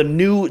from the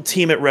new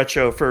team at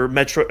Retro for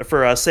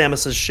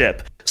Samus's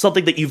ship,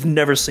 something that you've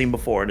never seen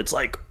before. And it's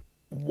like,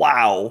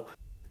 wow.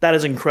 That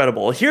is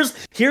incredible. Here's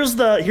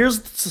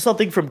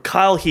something from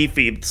Kyle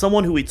Heafy,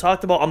 someone who we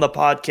talked about on the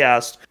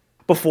podcast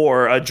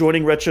before,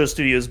 joining Retro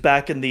Studios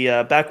back when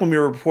we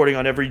were reporting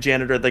on every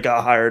janitor that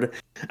got hired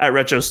at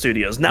Retro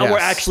Studios. Now we're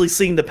actually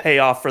seeing the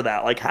payoff for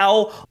that. Like,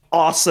 how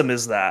awesome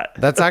is that?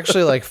 That's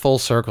actually like full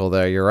circle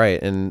there. You're right,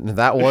 and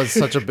that was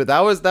such a that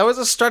was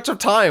a stretch of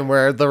time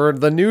where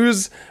the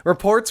news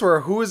reports were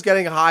who was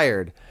getting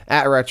hired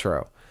at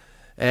Retro,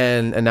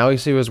 and now you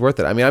see it was worth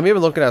it. I mean, I'm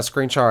even looking at a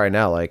screenshot right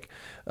now, like.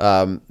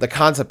 The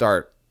concept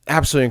art,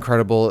 absolutely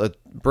incredible. It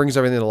brings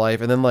everything to life.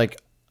 And then like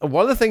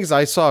one of the things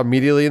I saw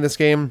immediately in this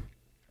game,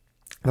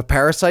 the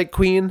Parasite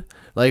Queen,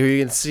 like you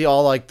can see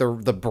all like the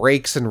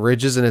breaks and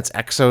ridges in its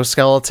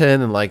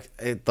exoskeleton and like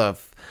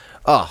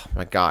oh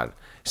my God,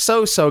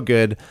 so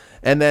good.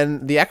 And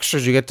then the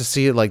extras, you get to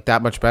see it like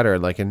that much better,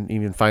 like in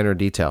even finer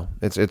detail.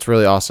 It's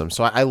really awesome.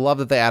 So I love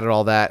that they added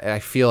all that. And I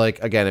feel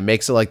like, again, it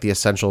makes it like the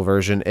essential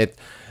version.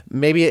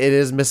 Maybe it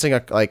is missing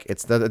it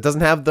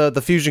doesn't have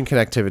the fusion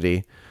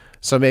connectivity.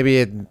 So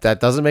maybe that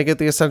doesn't make it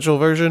the essential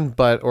version,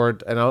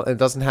 it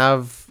doesn't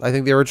have, I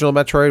think, the original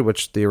Metroid,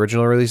 which the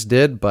original release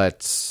did,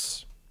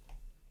 but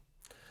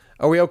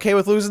are we okay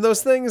with losing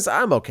those things?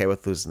 I'm okay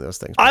with losing those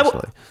things,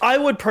 personally. I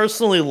would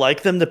personally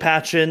like them to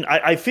patch in.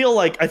 I feel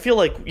like,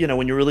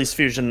 when you release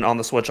Fusion on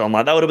the Switch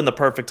Online, that would have been the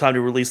perfect time to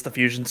release the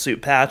Fusion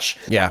Suit patch.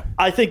 Yeah.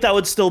 I think that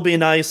would still be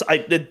nice.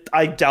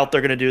 I doubt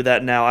they're going to do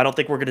that now. I don't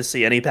think we're going to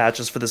see any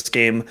patches for this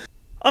game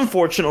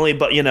unfortunately,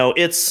 but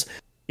it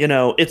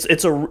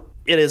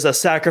is a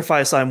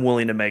sacrifice I'm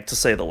willing to make, to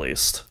say the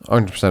least.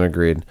 100%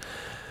 agreed.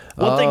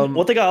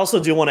 One thing I also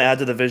do want to add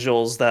to the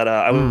visuals that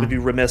I would be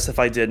remiss if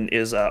I didn't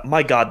is,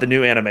 my God, the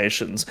new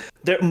animations.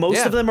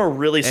 Most of them are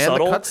really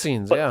subtle. And the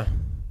cutscenes, yeah.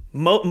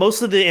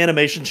 Most of the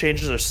animation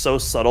changes are so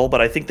subtle, but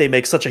I think they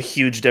make such a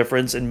huge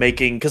difference in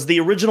making, because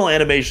the original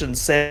animation,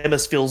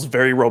 Samus feels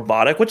very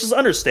robotic, which is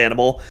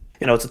understandable.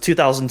 It's a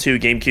 2002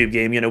 GameCube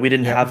game. We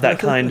didn't have that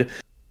kind.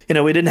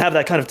 We didn't have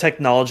that kind of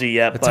technology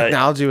yet. But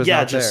technology was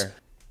not there.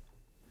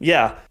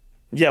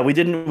 Yeah, we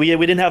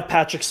didn't have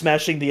Patrick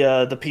smashing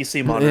the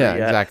PC monitor yet.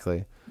 Yeah,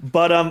 exactly.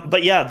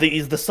 But yeah,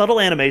 the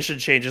subtle animation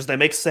changes, they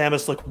make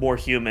Samus look more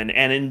human,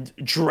 and in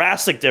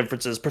drastic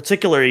differences,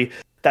 particularly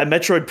that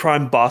Metroid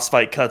Prime boss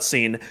fight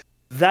cutscene,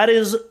 that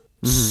is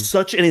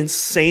such an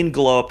insane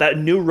glow up. That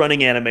new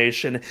running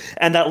animation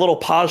and that little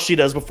pause she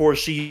does before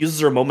she uses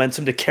her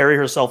momentum to carry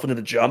herself into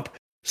the jump.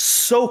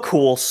 So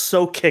cool,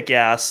 so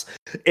kick-ass.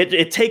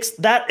 It takes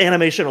that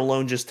animation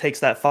alone, just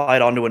takes that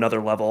fight onto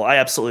another level. I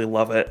absolutely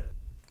love it.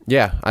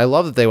 Yeah, I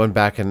love that they went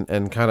back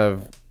and kind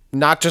of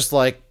not just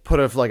like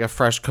put a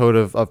fresh coat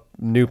of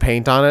new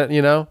paint on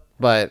it,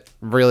 but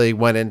really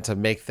went in to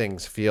make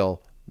things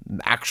feel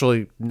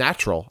actually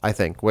natural, I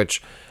think,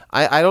 which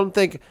I don't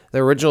think the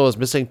original is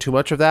missing too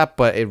much of that,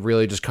 but it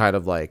really just kind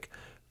of like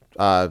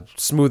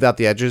smoothed out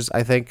the edges,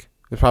 I think,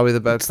 is probably the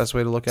best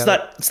way to look at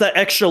it. It's that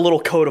extra little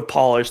coat of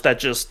polish that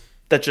just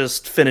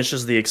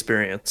finishes the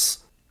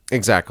experience.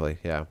 Exactly,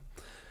 yeah.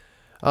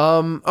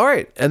 All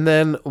right, and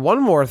then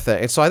one more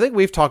thing. So I think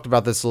we've talked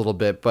about this a little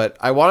bit, but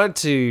I wanted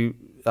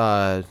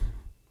to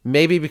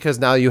maybe because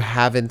now you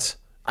haven't.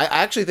 I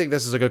actually think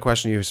this is a good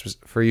question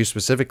for you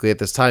specifically at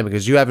this time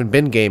because you haven't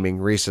been gaming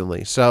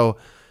recently. So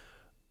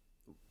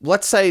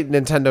let's say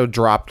Nintendo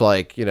dropped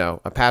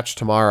a patch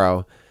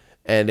tomorrow,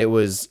 and it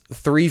was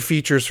 3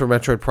 features for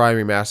Metroid Prime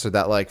Remastered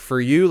that for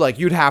you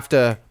you'd have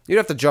to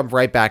jump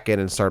right back in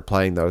and start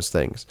playing those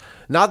things.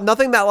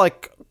 Nothing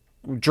that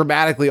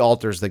dramatically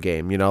alters the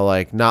game,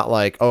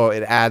 not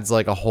it adds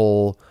a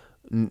whole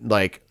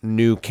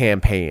new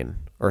campaign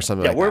or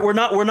something like that.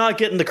 We're not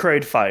getting the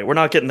Kraid fight. We're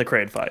not getting the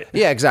Kraid fight.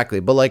 Yeah, exactly.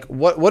 But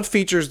what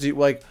features do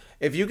you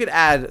if you could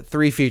add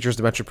 3 features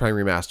to Metroid Prime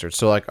Remastered,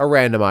 so a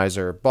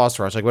randomizer, boss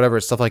rush, whatever,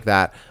 stuff like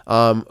that.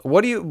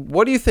 What do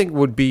you think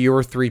would be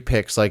your 3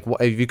 picks?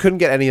 If you couldn't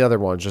get any other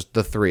ones, just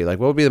the 3, what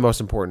would be the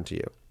most important to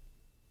you?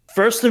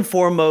 First and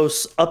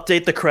foremost,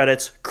 update the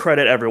credits,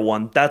 credit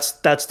everyone.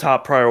 That's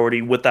top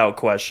priority without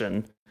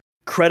question.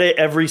 Credit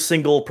every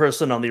single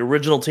person on the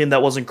original team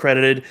that wasn't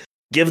credited.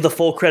 Give the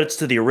full credits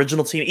to the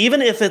original team.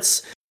 Even if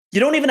you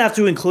don't even have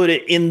to include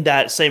it in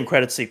that same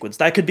credit sequence.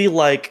 That could be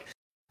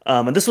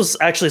and this was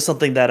actually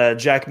something that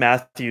Jack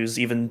Matthews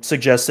even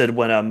suggested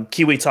when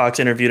Kiwi Talks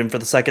interviewed him for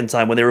the second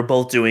time when they were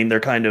both doing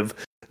their kind of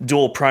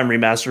dual Prime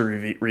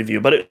Remastered review.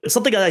 But it's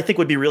something that I think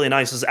would be really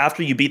nice is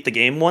after you beat the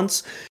game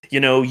once,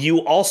 you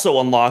also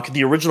unlock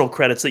the original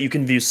credits that you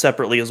can view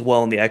separately as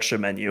well in the extra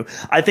menu.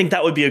 I think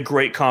that would be a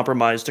great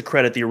compromise to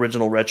credit the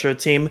original retro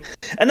team.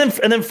 And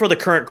then for the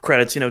current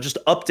credits, just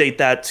update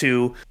that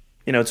to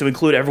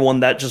include everyone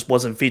that just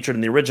wasn't featured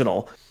in the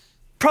original.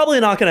 Probably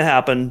not going to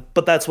happen,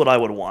 but that's what I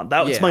would want.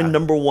 That's my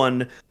number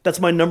one. That's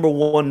my number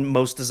one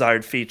most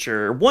desired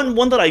feature. One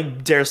that I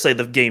dare say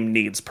the game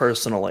needs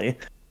personally.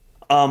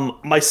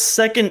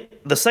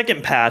 The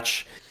second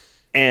patch,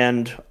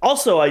 and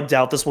also I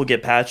doubt this will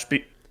get patched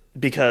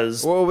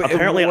because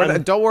apparently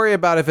don't worry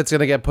about if it's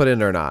going to get put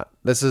in or not.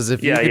 This is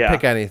if you could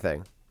pick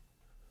anything.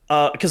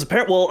 Because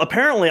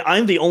apparently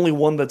I'm the only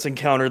one that's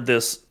encountered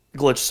this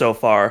glitch so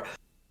far.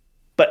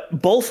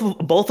 But both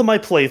of my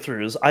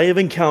playthroughs, I have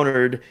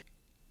encountered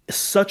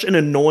such an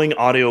annoying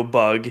audio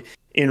bug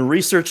in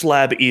Research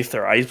Lab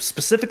Ether. I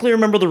specifically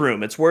remember the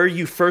room. It's where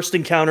you first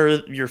encounter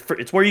your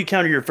first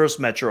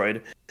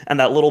Metroid, and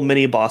that little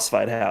mini boss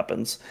fight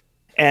happens.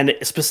 And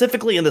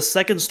specifically in the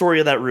second story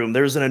of that room,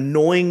 there's an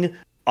annoying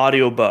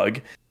audio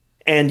bug,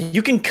 and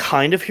you can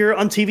kind of hear it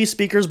on TV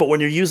speakers, but when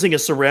you're using a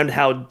surround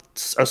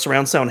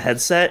sound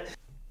headset,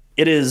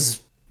 it is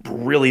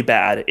really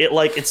bad.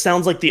 It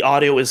sounds like the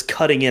audio is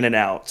cutting in and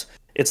out.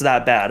 It's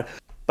that bad.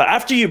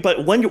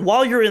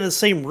 While you're in the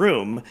same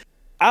room,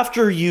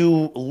 after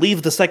you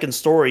leave the second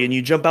story and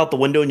you jump out the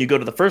window and you go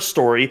to the first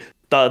story,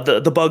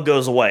 the bug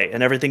goes away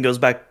and everything goes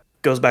back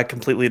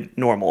completely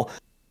normal.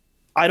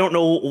 I don't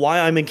know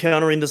why I'm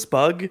encountering this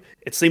bug.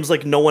 It seems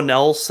like no one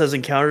else has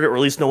encountered it, or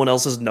at least no one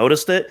else has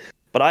noticed it.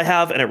 But I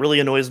have, and it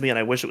really annoys me, and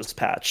I wish it was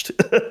patched.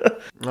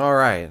 All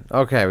right.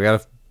 Okay, we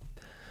got to...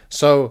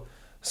 So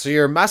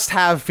your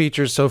must-have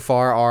features so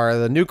far are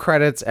the new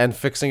credits and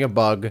fixing a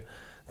bug.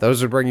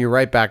 Those would bring you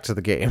right back to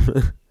the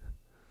game.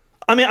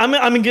 I mean,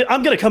 I'm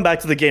gonna come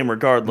back to the game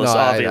regardless,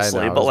 obviously.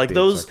 I know, but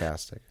those,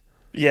 sarcastic.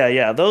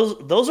 Yeah,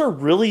 those are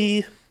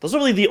really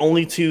the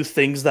only 2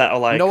 things that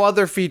are no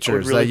other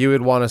features that you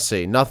would want to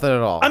see. Nothing at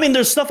all. I mean,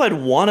 there's stuff I'd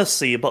want to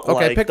see, but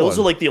those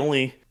are the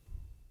only.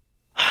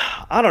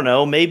 I don't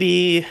know.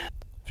 Maybe if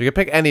you could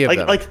pick any of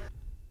them.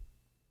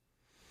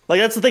 Like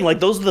that's the thing. Like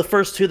those are the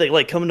first two that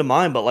like come to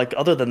mind. But like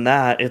other than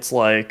that, it's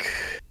like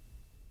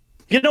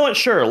you know what?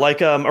 Sure, like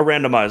a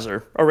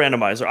randomizer, a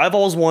randomizer.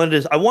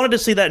 I wanted to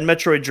see that in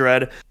Metroid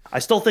Dread. I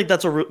still think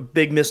that's a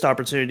big missed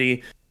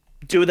opportunity.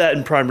 Do that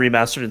in Prime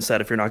Remastered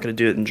instead if you're not going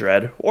to do it in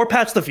Dread, or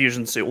patch the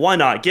fusion suit. Why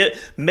not?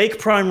 Make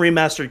Prime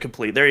Remastered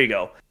complete. There you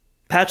go.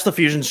 Patch the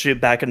fusion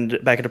suit back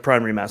into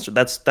Prime Remastered.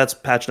 That's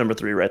patch number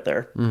 3 right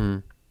there.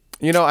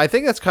 Mm-hmm. You know, I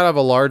think that's kind of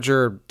a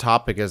larger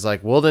topic. Is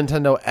like, will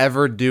Nintendo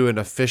ever do an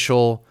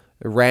official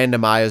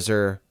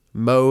randomizer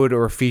mode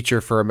or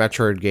feature for a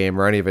Metroid game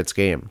or any of its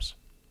games?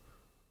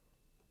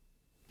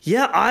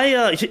 Yeah,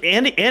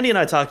 Andy and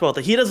I talked about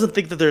that. He doesn't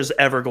think that there's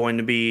ever going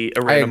to be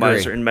a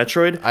randomizer in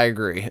Metroid. I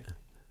agree.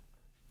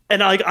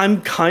 And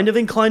I'm kind of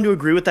inclined to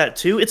agree with that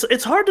too.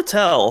 It's hard to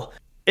tell.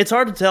 It's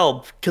hard to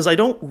tell because I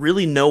don't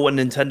really know what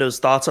Nintendo's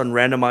thoughts on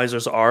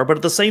randomizers are, but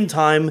at the same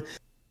time,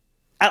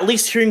 at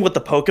least hearing what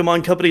the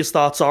Pokemon Company's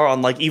thoughts are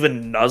on like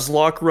even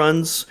Nuzlocke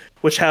runs,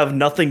 which have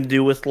nothing to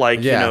do with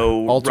like,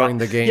 altering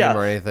the game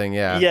or anything,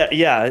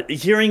 Yeah.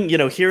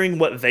 Hearing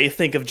what they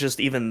think of just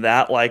even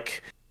that,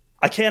 like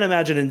I can't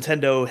imagine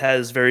Nintendo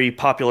has very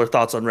popular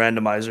thoughts on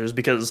randomizers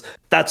because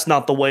that's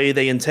not the way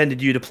they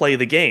intended you to play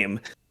the game.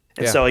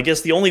 And so I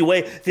guess the only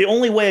way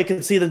I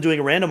can see them doing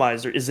a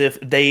randomizer is if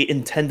they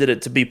intended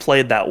it to be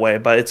played that way.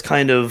 But it's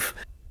kind of,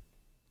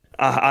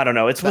 I don't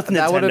know. It's with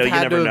Nintendo. You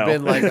never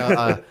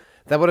know.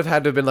 That would have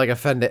had to have been like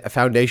a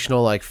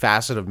foundational like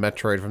facet of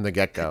Metroid from the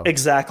get-go.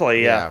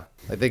 Exactly. Yeah.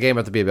 Like the game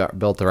had to be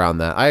built around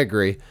that. I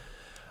agree.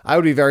 I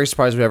would be very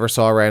surprised if we ever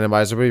saw a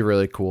randomizer. It would be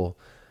really cool.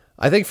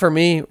 I think for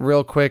me,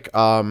 real quick,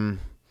 I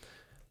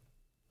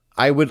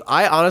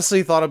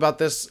honestly thought about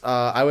this.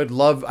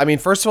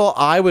 First of all,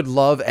 I would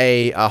love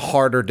a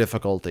harder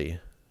difficulty.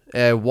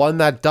 One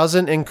that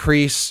doesn't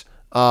increase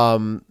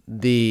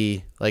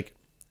the, like,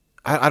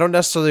 I don't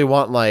necessarily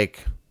want,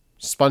 like,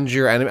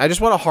 spongier enemy. I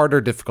just want a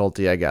harder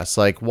difficulty, I guess.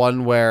 Like,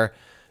 one where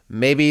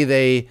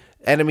maybe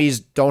enemies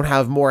don't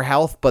have more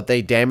health, but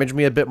they damage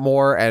me a bit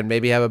more and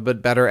maybe have a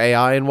bit better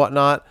AI and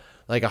whatnot.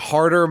 Like a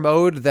harder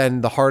mode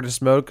than the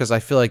hardest mode, because I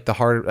feel like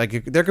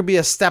there could be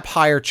a step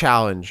higher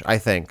challenge, I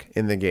think,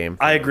 in the game.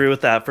 I agree with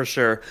that for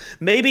sure.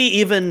 Maybe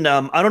even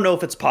I don't know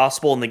if it's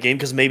possible in the game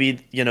because maybe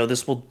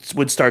this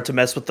would start to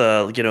mess with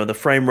the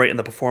frame rate and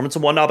the performance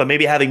and whatnot. But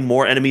maybe having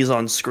more enemies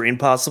on screen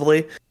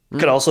possibly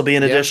could also be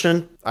an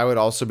addition. I would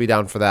also be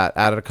down for that.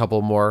 Added a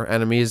couple more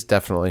enemies,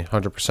 definitely,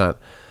 100%.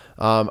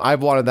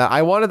 I've wanted that.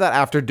 I wanted that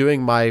after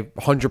doing my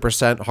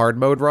 100% hard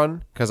mode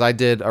run, because I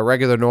did a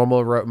regular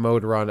normal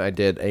mode run, I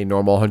did a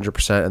normal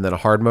 100%, and then a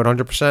hard mode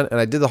 100%, and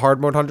I did the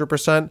hard mode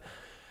 100%,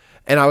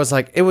 and I was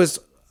like, it was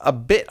a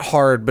bit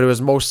hard, but it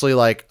was mostly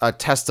like a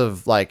test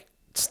of like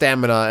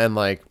stamina and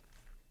like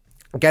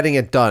getting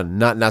it done,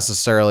 not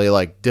necessarily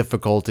like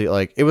difficulty.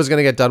 Like it was going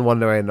to get done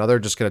one way or another,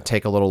 just going to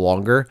take a little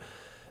longer.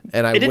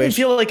 And it didn't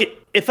feel like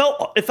it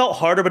felt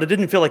harder, but it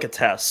didn't feel like a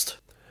test.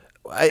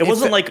 It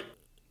wasn't like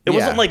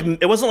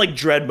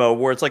Dread mode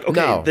where it's like,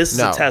 okay, this is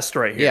a test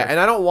right here. Yeah, and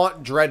I don't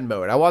want Dread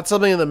mode. I want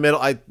something in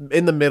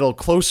the middle,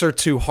 closer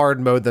to hard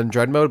mode than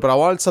Dread mode, but I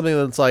wanted something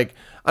that's like,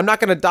 I'm not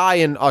going to die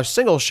in a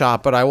single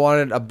shot, but I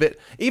wanted a bit,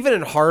 even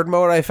in hard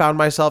mode, I found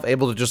myself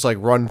able to just like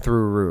run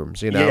through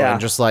rooms, and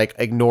just like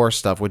ignore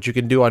stuff, which you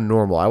can do on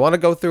normal. I want to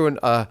go through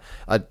a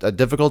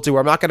difficulty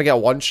where I'm not going to get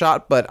one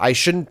shot, but I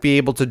shouldn't be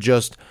able to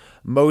just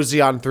mosey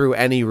on through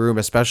any room,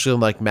 especially in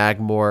like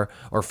Magmore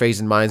or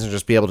Phase and Mines, and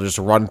just be able to just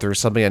run through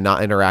something and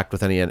not interact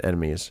with any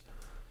enemies.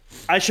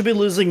 I should be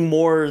losing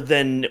more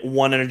than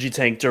one energy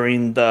tank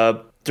during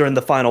the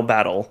final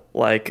battle.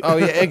 Like, oh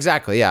yeah,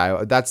 exactly.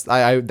 Yeah,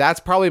 that's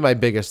probably my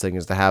biggest thing,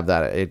 is to have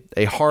that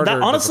a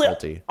harder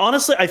difficulty.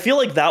 Honestly, I feel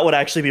like that would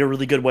actually be a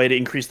really good way to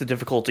increase the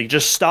difficulty.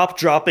 Just stop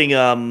dropping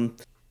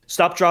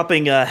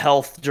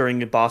health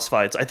during boss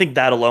fights. I think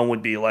that alone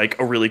would be like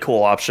a really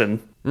cool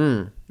option.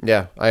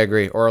 Yeah, I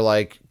agree. Or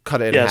like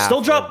cut it in half.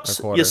 Still drop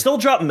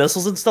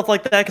missiles and stuff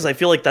like that, because I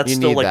feel like that's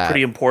still like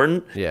pretty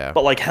important. Yeah.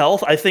 But like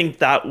health, I think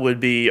that would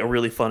be a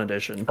really fun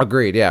addition.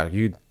 Agreed. Yeah,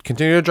 you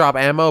continue to drop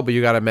ammo, but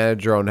you got to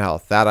manage your own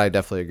health. That I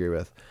definitely agree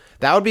with.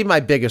 That would be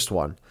my biggest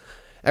one.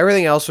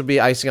 Everything else would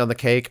be icing on the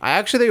cake. I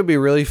actually think it would be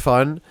really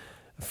fun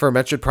for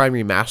Metroid Prime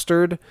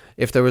Remastered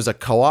if there was a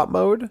co-op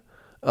mode.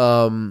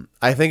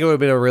 I think it would have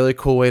been a really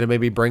cool way to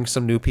maybe bring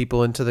some new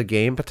people into the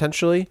game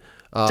potentially.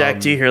 Jack,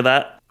 do you hear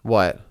that?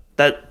 What?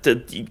 You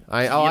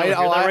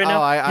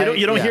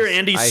don't hear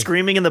Andy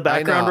screaming in the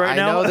background right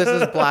now? I know this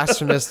is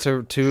blasphemous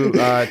to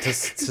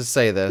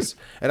say this,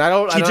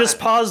 and He just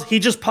paused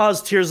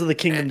Tears of the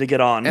Kingdom to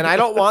get on. And I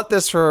don't want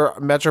this for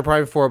Metroid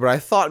Prime 4, but I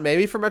thought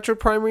maybe for Metroid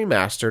Prime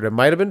Remastered, it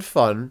might have been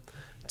fun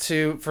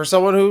for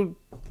someone who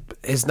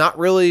is not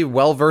really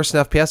well versed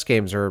in FPS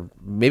games, or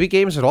maybe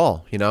games at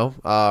all.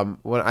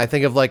 When I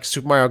think of like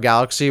Super Mario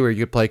Galaxy, where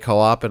you could play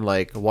co-op and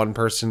like one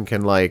person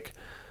can like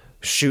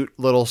shoot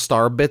little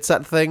star bits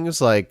at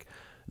things, like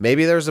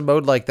maybe there's a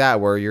mode like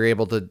that where you're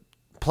able to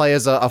play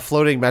as a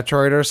floating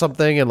Metroid or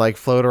something and like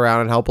float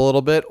around and help a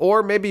little bit,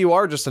 or maybe you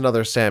are just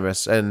another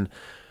Samus and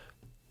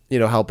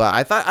help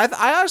out.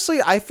 I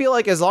honestly, I feel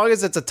like as long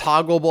as it's a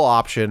toggleable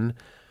option,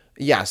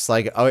 yes,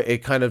 like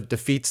it kind of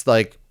defeats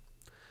like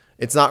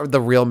it's not the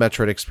real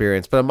Metroid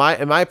experience. But in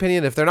my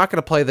opinion, if they're not going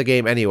to play the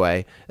game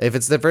anyway, if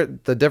it's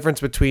different, the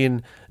difference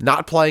between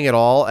not playing at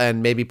all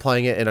and maybe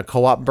playing it in a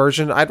co-op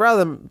version, I'd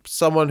rather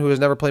someone who has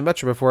never played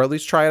Metroid before at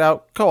least try it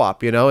out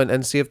co-op,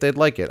 and see if they'd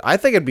like it. I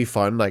think it'd be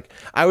fun. Like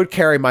I would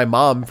carry my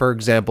mom, for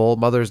example,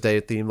 Mother's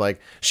Day theme.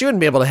 Like she wouldn't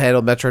be able to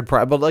handle Metroid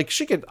Prime, but like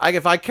she could.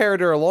 If I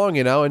carried her along,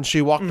 and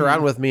she walked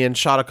around with me and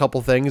shot a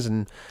couple things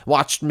and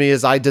watched me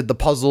as I did the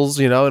puzzles,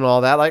 and all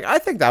that. Like I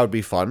think that would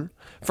be fun.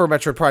 For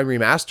Metroid Prime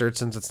Remastered,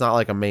 since it's not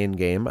like a main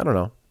game. I don't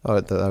know. Oh,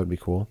 that would be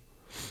cool.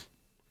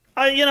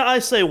 I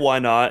say why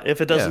not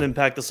if it doesn't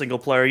impact the single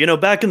player.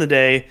 Back in the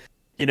day,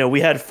 we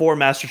had 4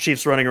 Master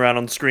Chiefs running around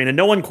on the screen and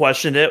no one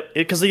questioned it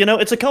because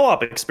it's a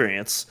co-op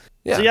experience.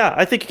 Yeah. So yeah,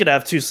 I think you could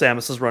have 2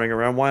 Samuses running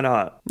around. Why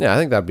not? Yeah, I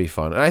think that'd be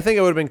fun. And I think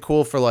it would have been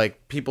cool for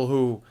like people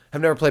who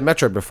have never played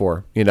Metroid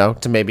before,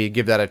 to maybe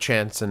give that a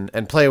chance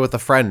and play it with a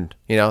friend.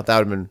 That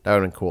would have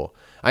been cool.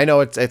 I know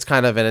it's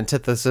kind of an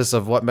antithesis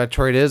of what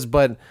Metroid is,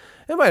 but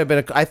it might have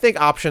been. I think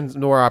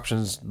more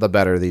options, the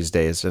better these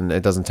days, and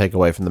it doesn't take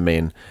away from the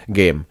main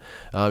game.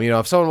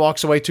 If someone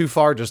walks away too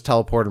far, just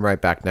teleport them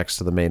right back next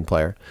to the main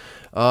player.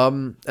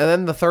 And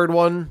then the third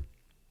one,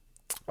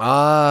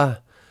 I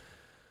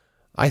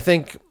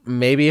think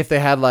maybe if they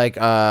had like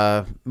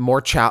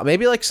more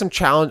maybe like some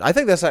challenge. I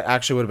think this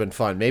actually would have been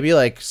fun. Maybe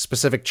like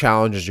specific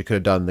challenges you could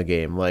have done in the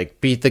game,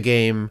 like beat the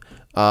game,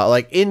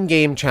 like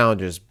in-game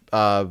challenges.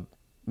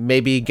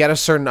 Maybe get a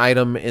certain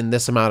item in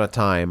this amount of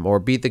time or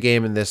beat the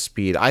game in this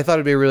speed. I thought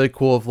it'd be really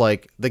cool if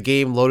like the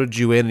game loaded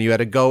you in and you had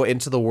to go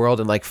into the world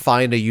and like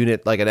find a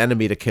unit, like an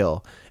enemy to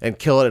kill and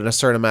kill it in a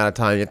certain amount of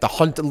time. You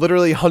have to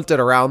literally hunt it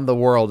around the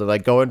world and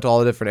like go into all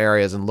the different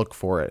areas and look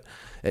for it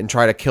and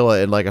try to kill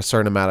it in like a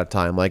certain amount of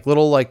time. Like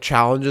little like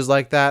challenges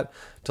like that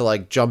to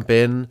like jump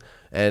in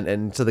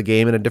and to the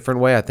game in a different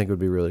way. I think would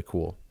be really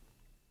cool.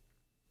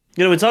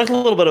 We talked a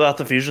little bit about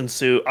the fusion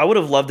suit. I would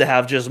have loved to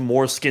have just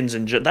more skins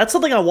that's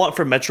something I want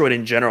for Metroid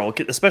in general,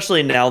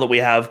 especially now that we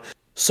have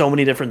so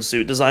many different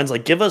suit designs.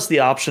 Like, give us the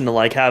option to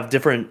like have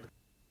different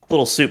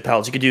little suit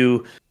palettes. You could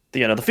do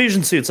the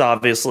fusion suits,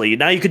 obviously.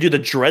 Now you could do the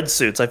Dread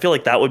suits. I feel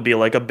like that would be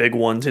like a big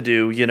one to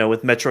do,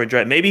 with Metroid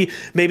Dread. Maybe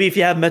if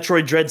you have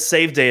Metroid Dread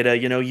save data,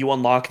 you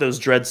unlock those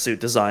Dread suit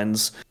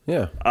designs.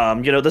 Yeah.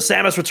 The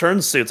Samus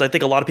Returns suits. I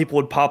think a lot of people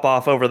would pop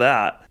off over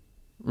that.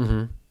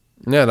 Mm-hmm.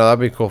 Yeah, no, that'd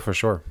be cool for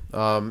sure.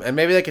 And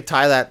maybe they could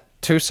tie that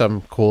to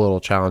some cool little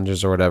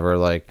challenges or whatever,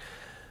 like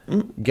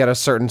get a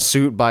certain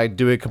suit by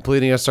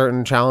completing a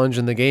certain challenge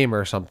in the game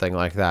or something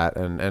like that,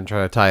 and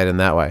try to tie it in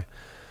that way.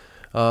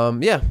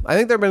 Yeah, I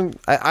think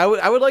I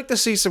would like to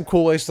see some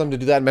cool ways for them to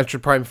do that in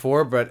Metroid Prime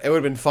 4, but it would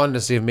have been fun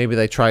to see if maybe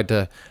they tried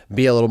to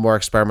be a little more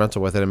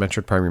experimental with it in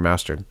Metroid Prime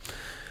Remastered.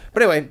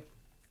 But anyway,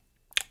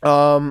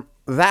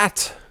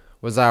 that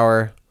was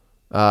our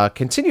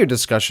continued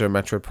discussion of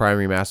Metroid Prime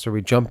Remastered.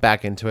 We jump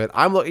back into it.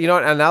 And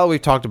now that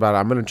we've talked about it,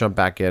 I'm going to jump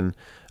back in.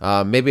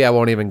 Maybe I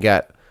won't even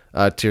get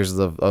Tears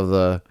of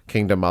the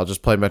Kingdom. I'll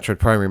just play Metroid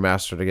Prime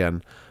Remastered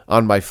again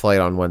on my flight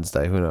on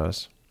Wednesday. Who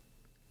knows?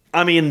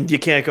 I mean, you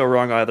can't go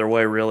wrong either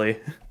way, really.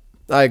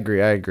 I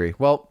agree.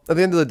 Well, at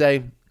the end of the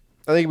day,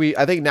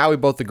 I think now we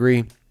both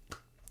agree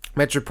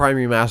Metroid Prime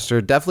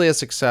Remastered definitely a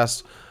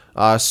success.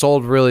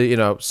 Sold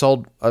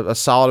a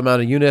solid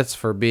amount of units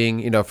for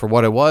being, for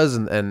what it was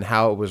and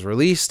how it was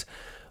released.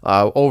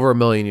 Over 1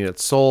 million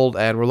units sold,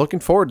 and we're looking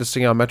forward to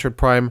seeing how Metroid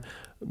Prime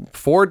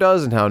 4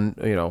 does and how,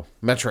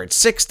 Metroid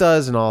 6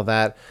 does and all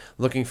that.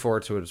 Looking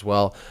forward to it as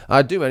well.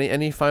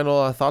 Any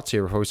final thoughts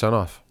here before we sign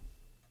off?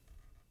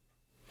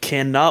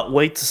 Cannot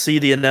wait to see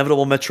the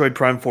inevitable Metroid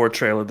Prime 4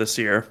 trailer this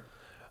year.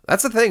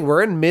 That's the thing.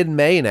 We're in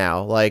mid-May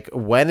now. Like,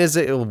 when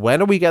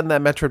are we getting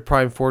that Metroid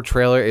Prime 4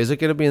 trailer? Is it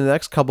going to be in the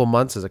next couple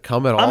months? Does it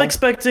come at all? I'm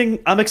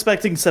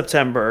expecting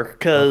September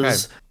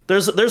because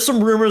there's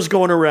some rumors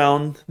going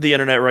around the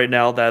internet right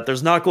now that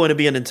there's not going to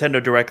be a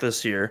Nintendo Direct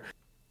this year,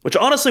 which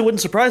honestly wouldn't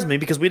surprise me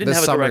because we didn't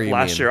have a Direct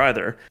last year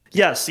either.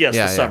 Yes,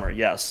 this summer,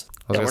 yes.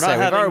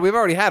 We've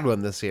already had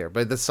one this year,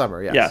 but this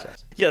summer, yes.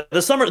 Yeah,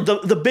 the summer,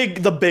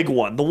 the big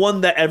one, the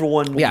one that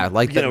everyone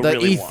like the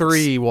really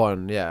E3 wants.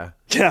 one, yeah.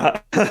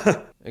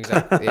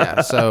 Exactly,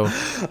 yeah. So,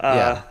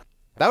 yeah.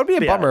 That would be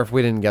a bummer if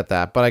we didn't get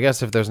that, but I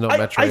guess if there's no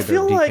Metroid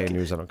or DK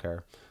news, I don't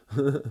care.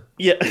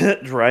 Yeah,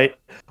 right.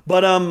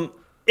 But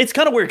it's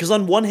kind of weird because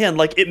on one hand,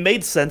 like, it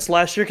made sense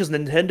last year because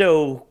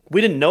Nintendo, we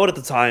didn't know it at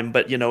the time,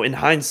 but in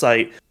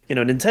hindsight,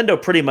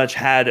 Nintendo pretty much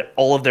had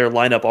all of their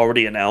lineup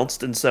already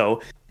announced, and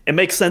so it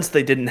makes sense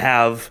they didn't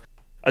have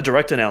a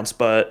Direct announced.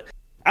 But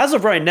as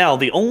of right now,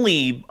 the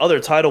only other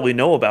title we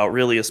know about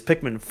really is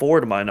Pikmin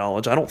 4, to my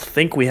knowledge. I don't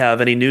think we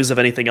have any news of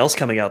anything else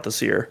coming out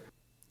this year.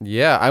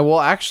 Yeah,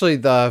 actually,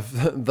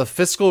 the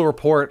fiscal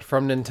report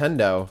from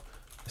Nintendo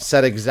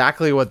said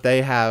exactly what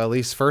they have, at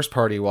least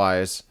first-party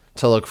wise,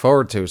 to look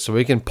forward to. So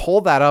we can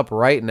pull that up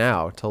right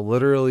now to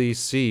literally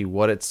see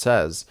what it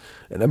says.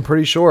 And I'm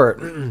pretty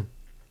sure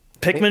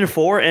Pikmin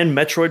 4 and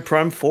Metroid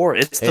Prime 4.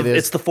 It's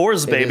the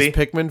fours, baby. It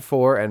is Pikmin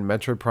 4 and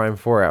Metroid Prime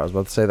 4. I was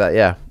about to say that,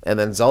 yeah. And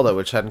then Zelda,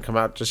 which hadn't come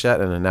out just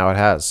yet, and now it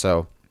has.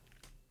 So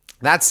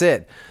that's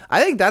it.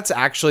 I think that's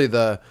actually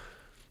the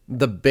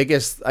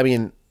biggest. I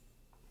mean,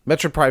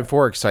 Metroid Prime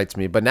 4 excites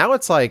me, but now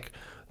it's like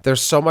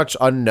there's so much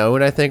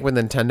unknown, I think, with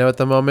Nintendo at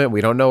the moment.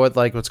 We don't know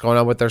what's going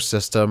on with their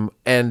system,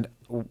 and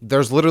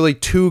there's literally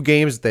 2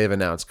 games they've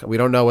announced. We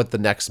don't know what the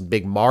next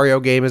big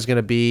Mario game is going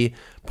to be,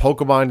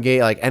 Pokemon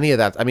game, like any of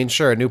that. I mean,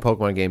 sure, a new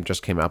Pokemon game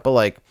just came out, but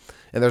like,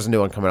 and there's a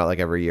new one coming out like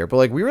every year, but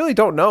like, we really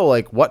don't know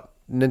like what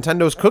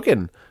Nintendo's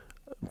cooking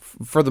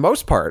for the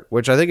most part,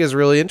 which I think is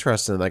really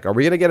interesting. Like, are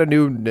we going to get a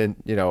new,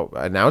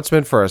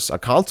 announcement for a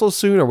console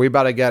soon? Are we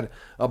about to get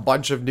a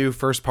bunch of new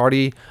first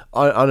party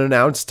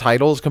unannounced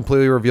titles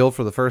completely revealed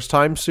for the first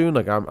time soon?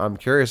 Like, I'm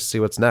curious to see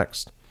what's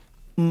next.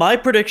 My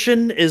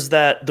prediction is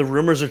that the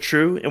rumors are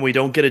true and we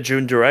don't get a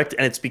June Direct,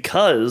 and it's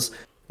because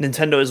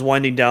Nintendo is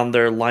winding down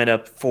their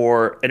lineup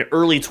for an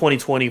early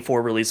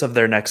 2024 release of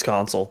their next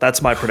console.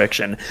 That's my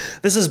prediction.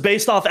 This is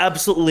based off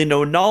absolutely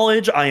no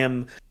knowledge. I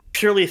am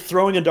purely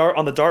throwing a dart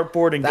on the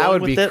dartboard and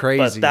going with it. That would be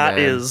crazy, but that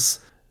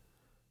is...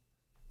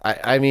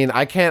 I mean,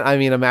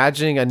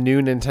 imagining a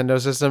new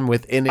Nintendo system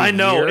within a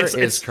year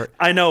is...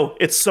 I know,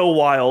 it's so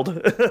wild.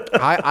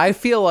 I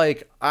feel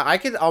like I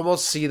could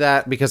almost see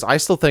that, because I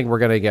still think we're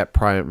going to get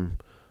Prime...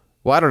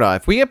 Well, I don't know.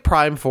 If we get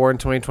Prime 4 in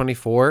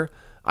 2024,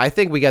 I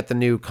think we get the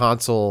new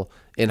console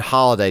in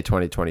holiday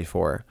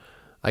 2024.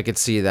 I could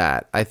see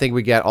that. I think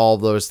we get all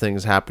those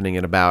things happening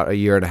in about a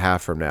year and a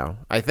half from now.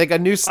 I think a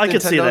new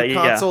Nintendo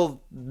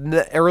console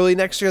early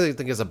next year, I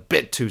think is a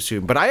bit too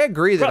soon. But I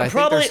agree that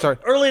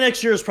early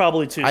next year is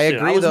probably too soon. I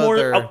agree,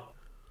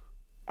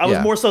 I was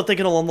more so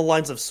thinking along the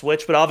lines of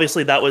Switch, but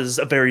obviously that was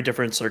a very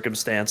different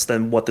circumstance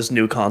than what this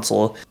new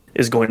console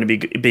is going to be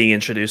being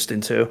introduced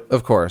into.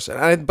 Of course.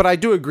 But I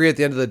do agree at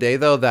the end of the day,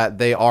 though, that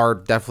they are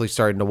definitely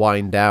starting to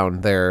wind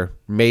down their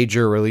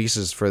major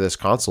releases for this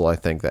console, I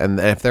think. And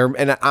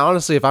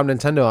honestly, if I'm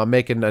Nintendo, I'm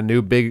making a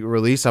new big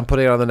release, I'm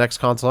putting it on the next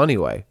console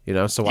anyway,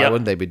 so why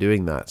wouldn't they be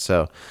doing that?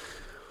 So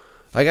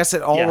I guess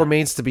it all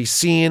remains to be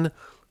seen.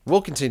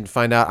 We'll continue to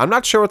find out. I'm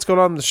not sure what's going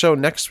on in the show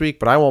next week,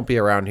 but I won't be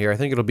around here. I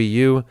think it'll be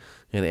you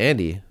and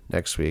Andy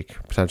next week,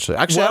 potentially.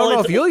 Actually, I don't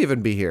know if you'll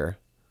even be here.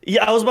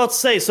 Yeah, I was about to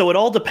say, so it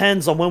all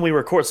depends on when we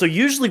record. So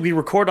usually we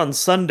record on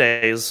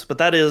Sundays, but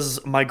that is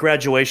my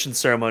graduation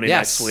ceremony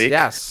next week.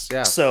 Yes.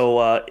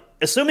 So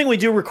assuming we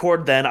do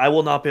record then, I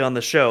will not be on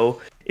the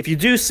show. If you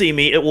do see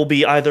me, it will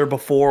be either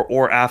before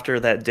or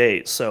after that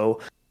date. So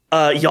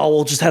y'all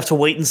will just have to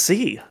wait and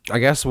see. I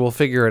guess we'll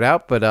figure it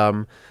out, but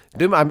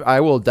Doom,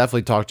 I will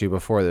definitely talk to you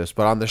before this,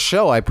 but on the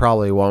show I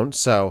probably won't,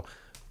 so...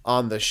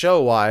 On the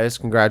show-wise,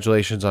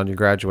 congratulations on your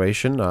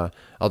graduation. I'll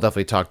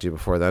definitely talk to you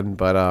before then,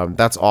 but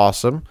that's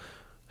awesome.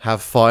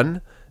 Have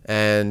fun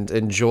and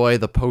enjoy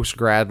the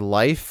post-grad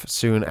life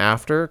soon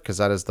after, because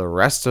that is the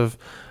rest of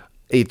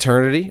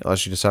eternity,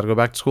 unless you decide to go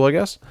back to school, I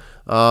guess.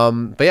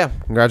 But yeah,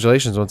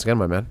 congratulations once again,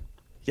 my man.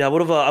 Yeah,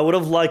 I would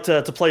have liked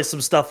to play some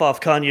stuff off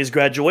Kanye's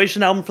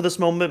graduation album for this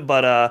moment,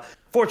 but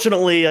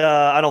fortunately,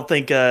 I don't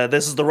think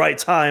this is the right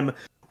time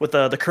with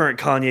the current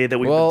Kanye that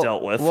we've been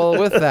dealt with.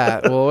 with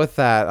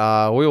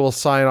that, we will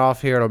sign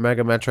off here at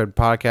Omega Metroid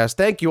Podcast.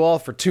 Thank you all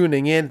for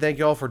tuning in. Thank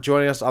you all for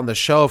joining us on the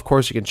show. Of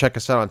course, you can check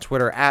us out on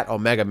Twitter at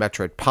Omega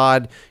Metroid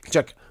Pod. You can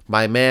check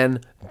my man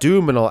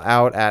Doominal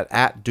out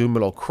at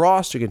Doominal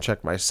Cross. You can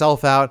check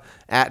myself out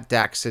at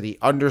DaxCity_. You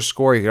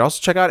can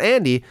also check out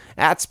Andy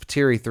at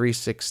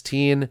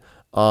Spatiri316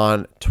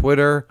 on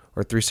Twitter,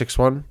 or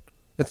 361.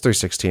 It's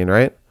 316,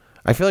 right?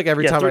 I feel like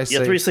every time I say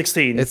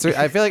 316. I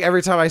feel like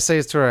every time I say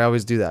it's Twitter, I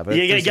always do that. But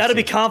you got to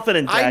be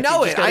confident, Jack. I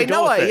know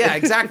it. Yeah,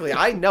 exactly.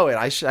 I know it.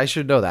 I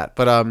should know that.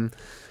 But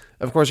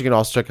of course, you can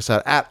also check us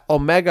out at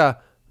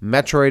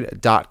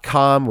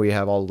OmegaMetroid.com, where you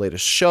have all the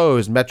latest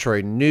shows,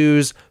 Metroid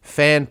news,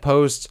 fan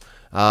posts,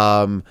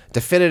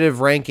 definitive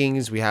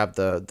rankings. We have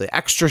the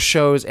extra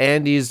shows,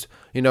 Andy's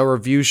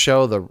review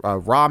show, the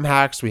ROM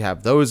hacks. We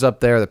have those up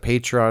there, the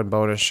Patreon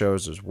bonus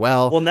shows as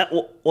well.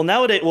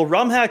 Nowadays,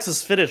 ROM hacks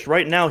is finished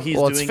right now. He's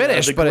doing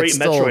finished, the but Great it's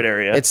still, Metroid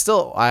area. It's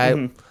still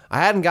I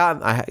hadn't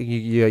gotten.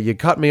 You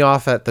cut me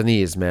off at the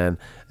knees, man.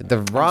 The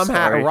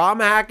ROM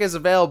hack is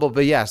available,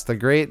 but yes, the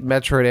Great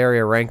Metroid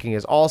area ranking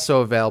is also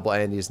available.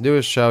 Andy's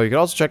newest show. You can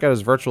also check out his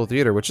virtual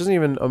theater, which isn't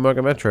even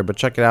Omega Metroid, but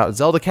check it out.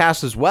 Zelda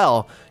Cast as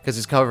well, because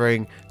he's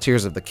covering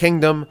Tears of the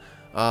Kingdom,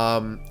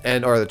 or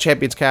the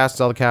Champions Cast,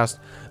 Zelda Cast,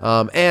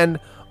 and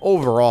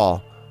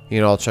overall,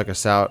 check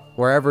us out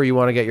wherever you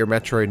want to get your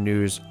Metroid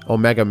news.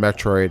 Omega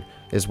Metroid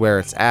is where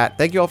it's at.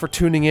 Thank you all for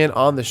tuning in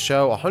on the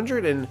show.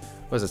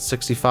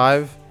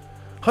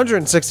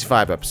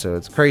 165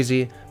 episodes.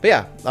 Crazy. But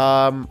yeah,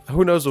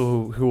 who knows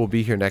who will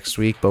be here next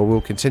week, but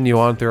we'll continue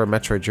on through our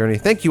Metroid journey.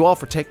 Thank you all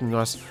for taking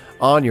us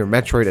on your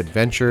Metroid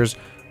adventures.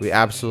 We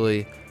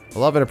absolutely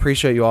love and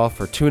appreciate you all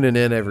for tuning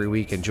in every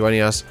week and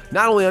joining us,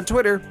 not only on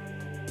Twitter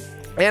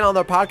and on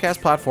the podcast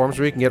platforms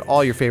where you can get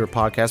all your favorite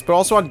podcasts, but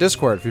also on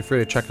Discord. Feel free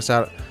to check us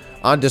out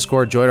on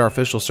Discord, join our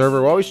official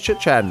server. We're always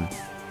chit-chatting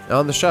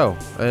on the show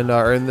and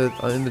or in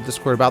the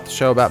Discord about the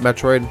show, about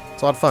Metroid.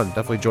 It's a lot of fun.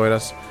 Definitely join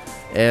us.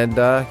 And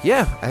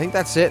yeah, I think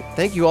that's it.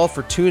 Thank you all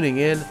for tuning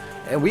in,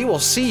 and we will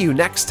see you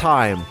next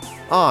time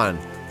on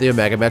the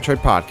Omega Metroid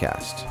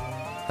Podcast.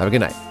 Have a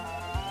good night.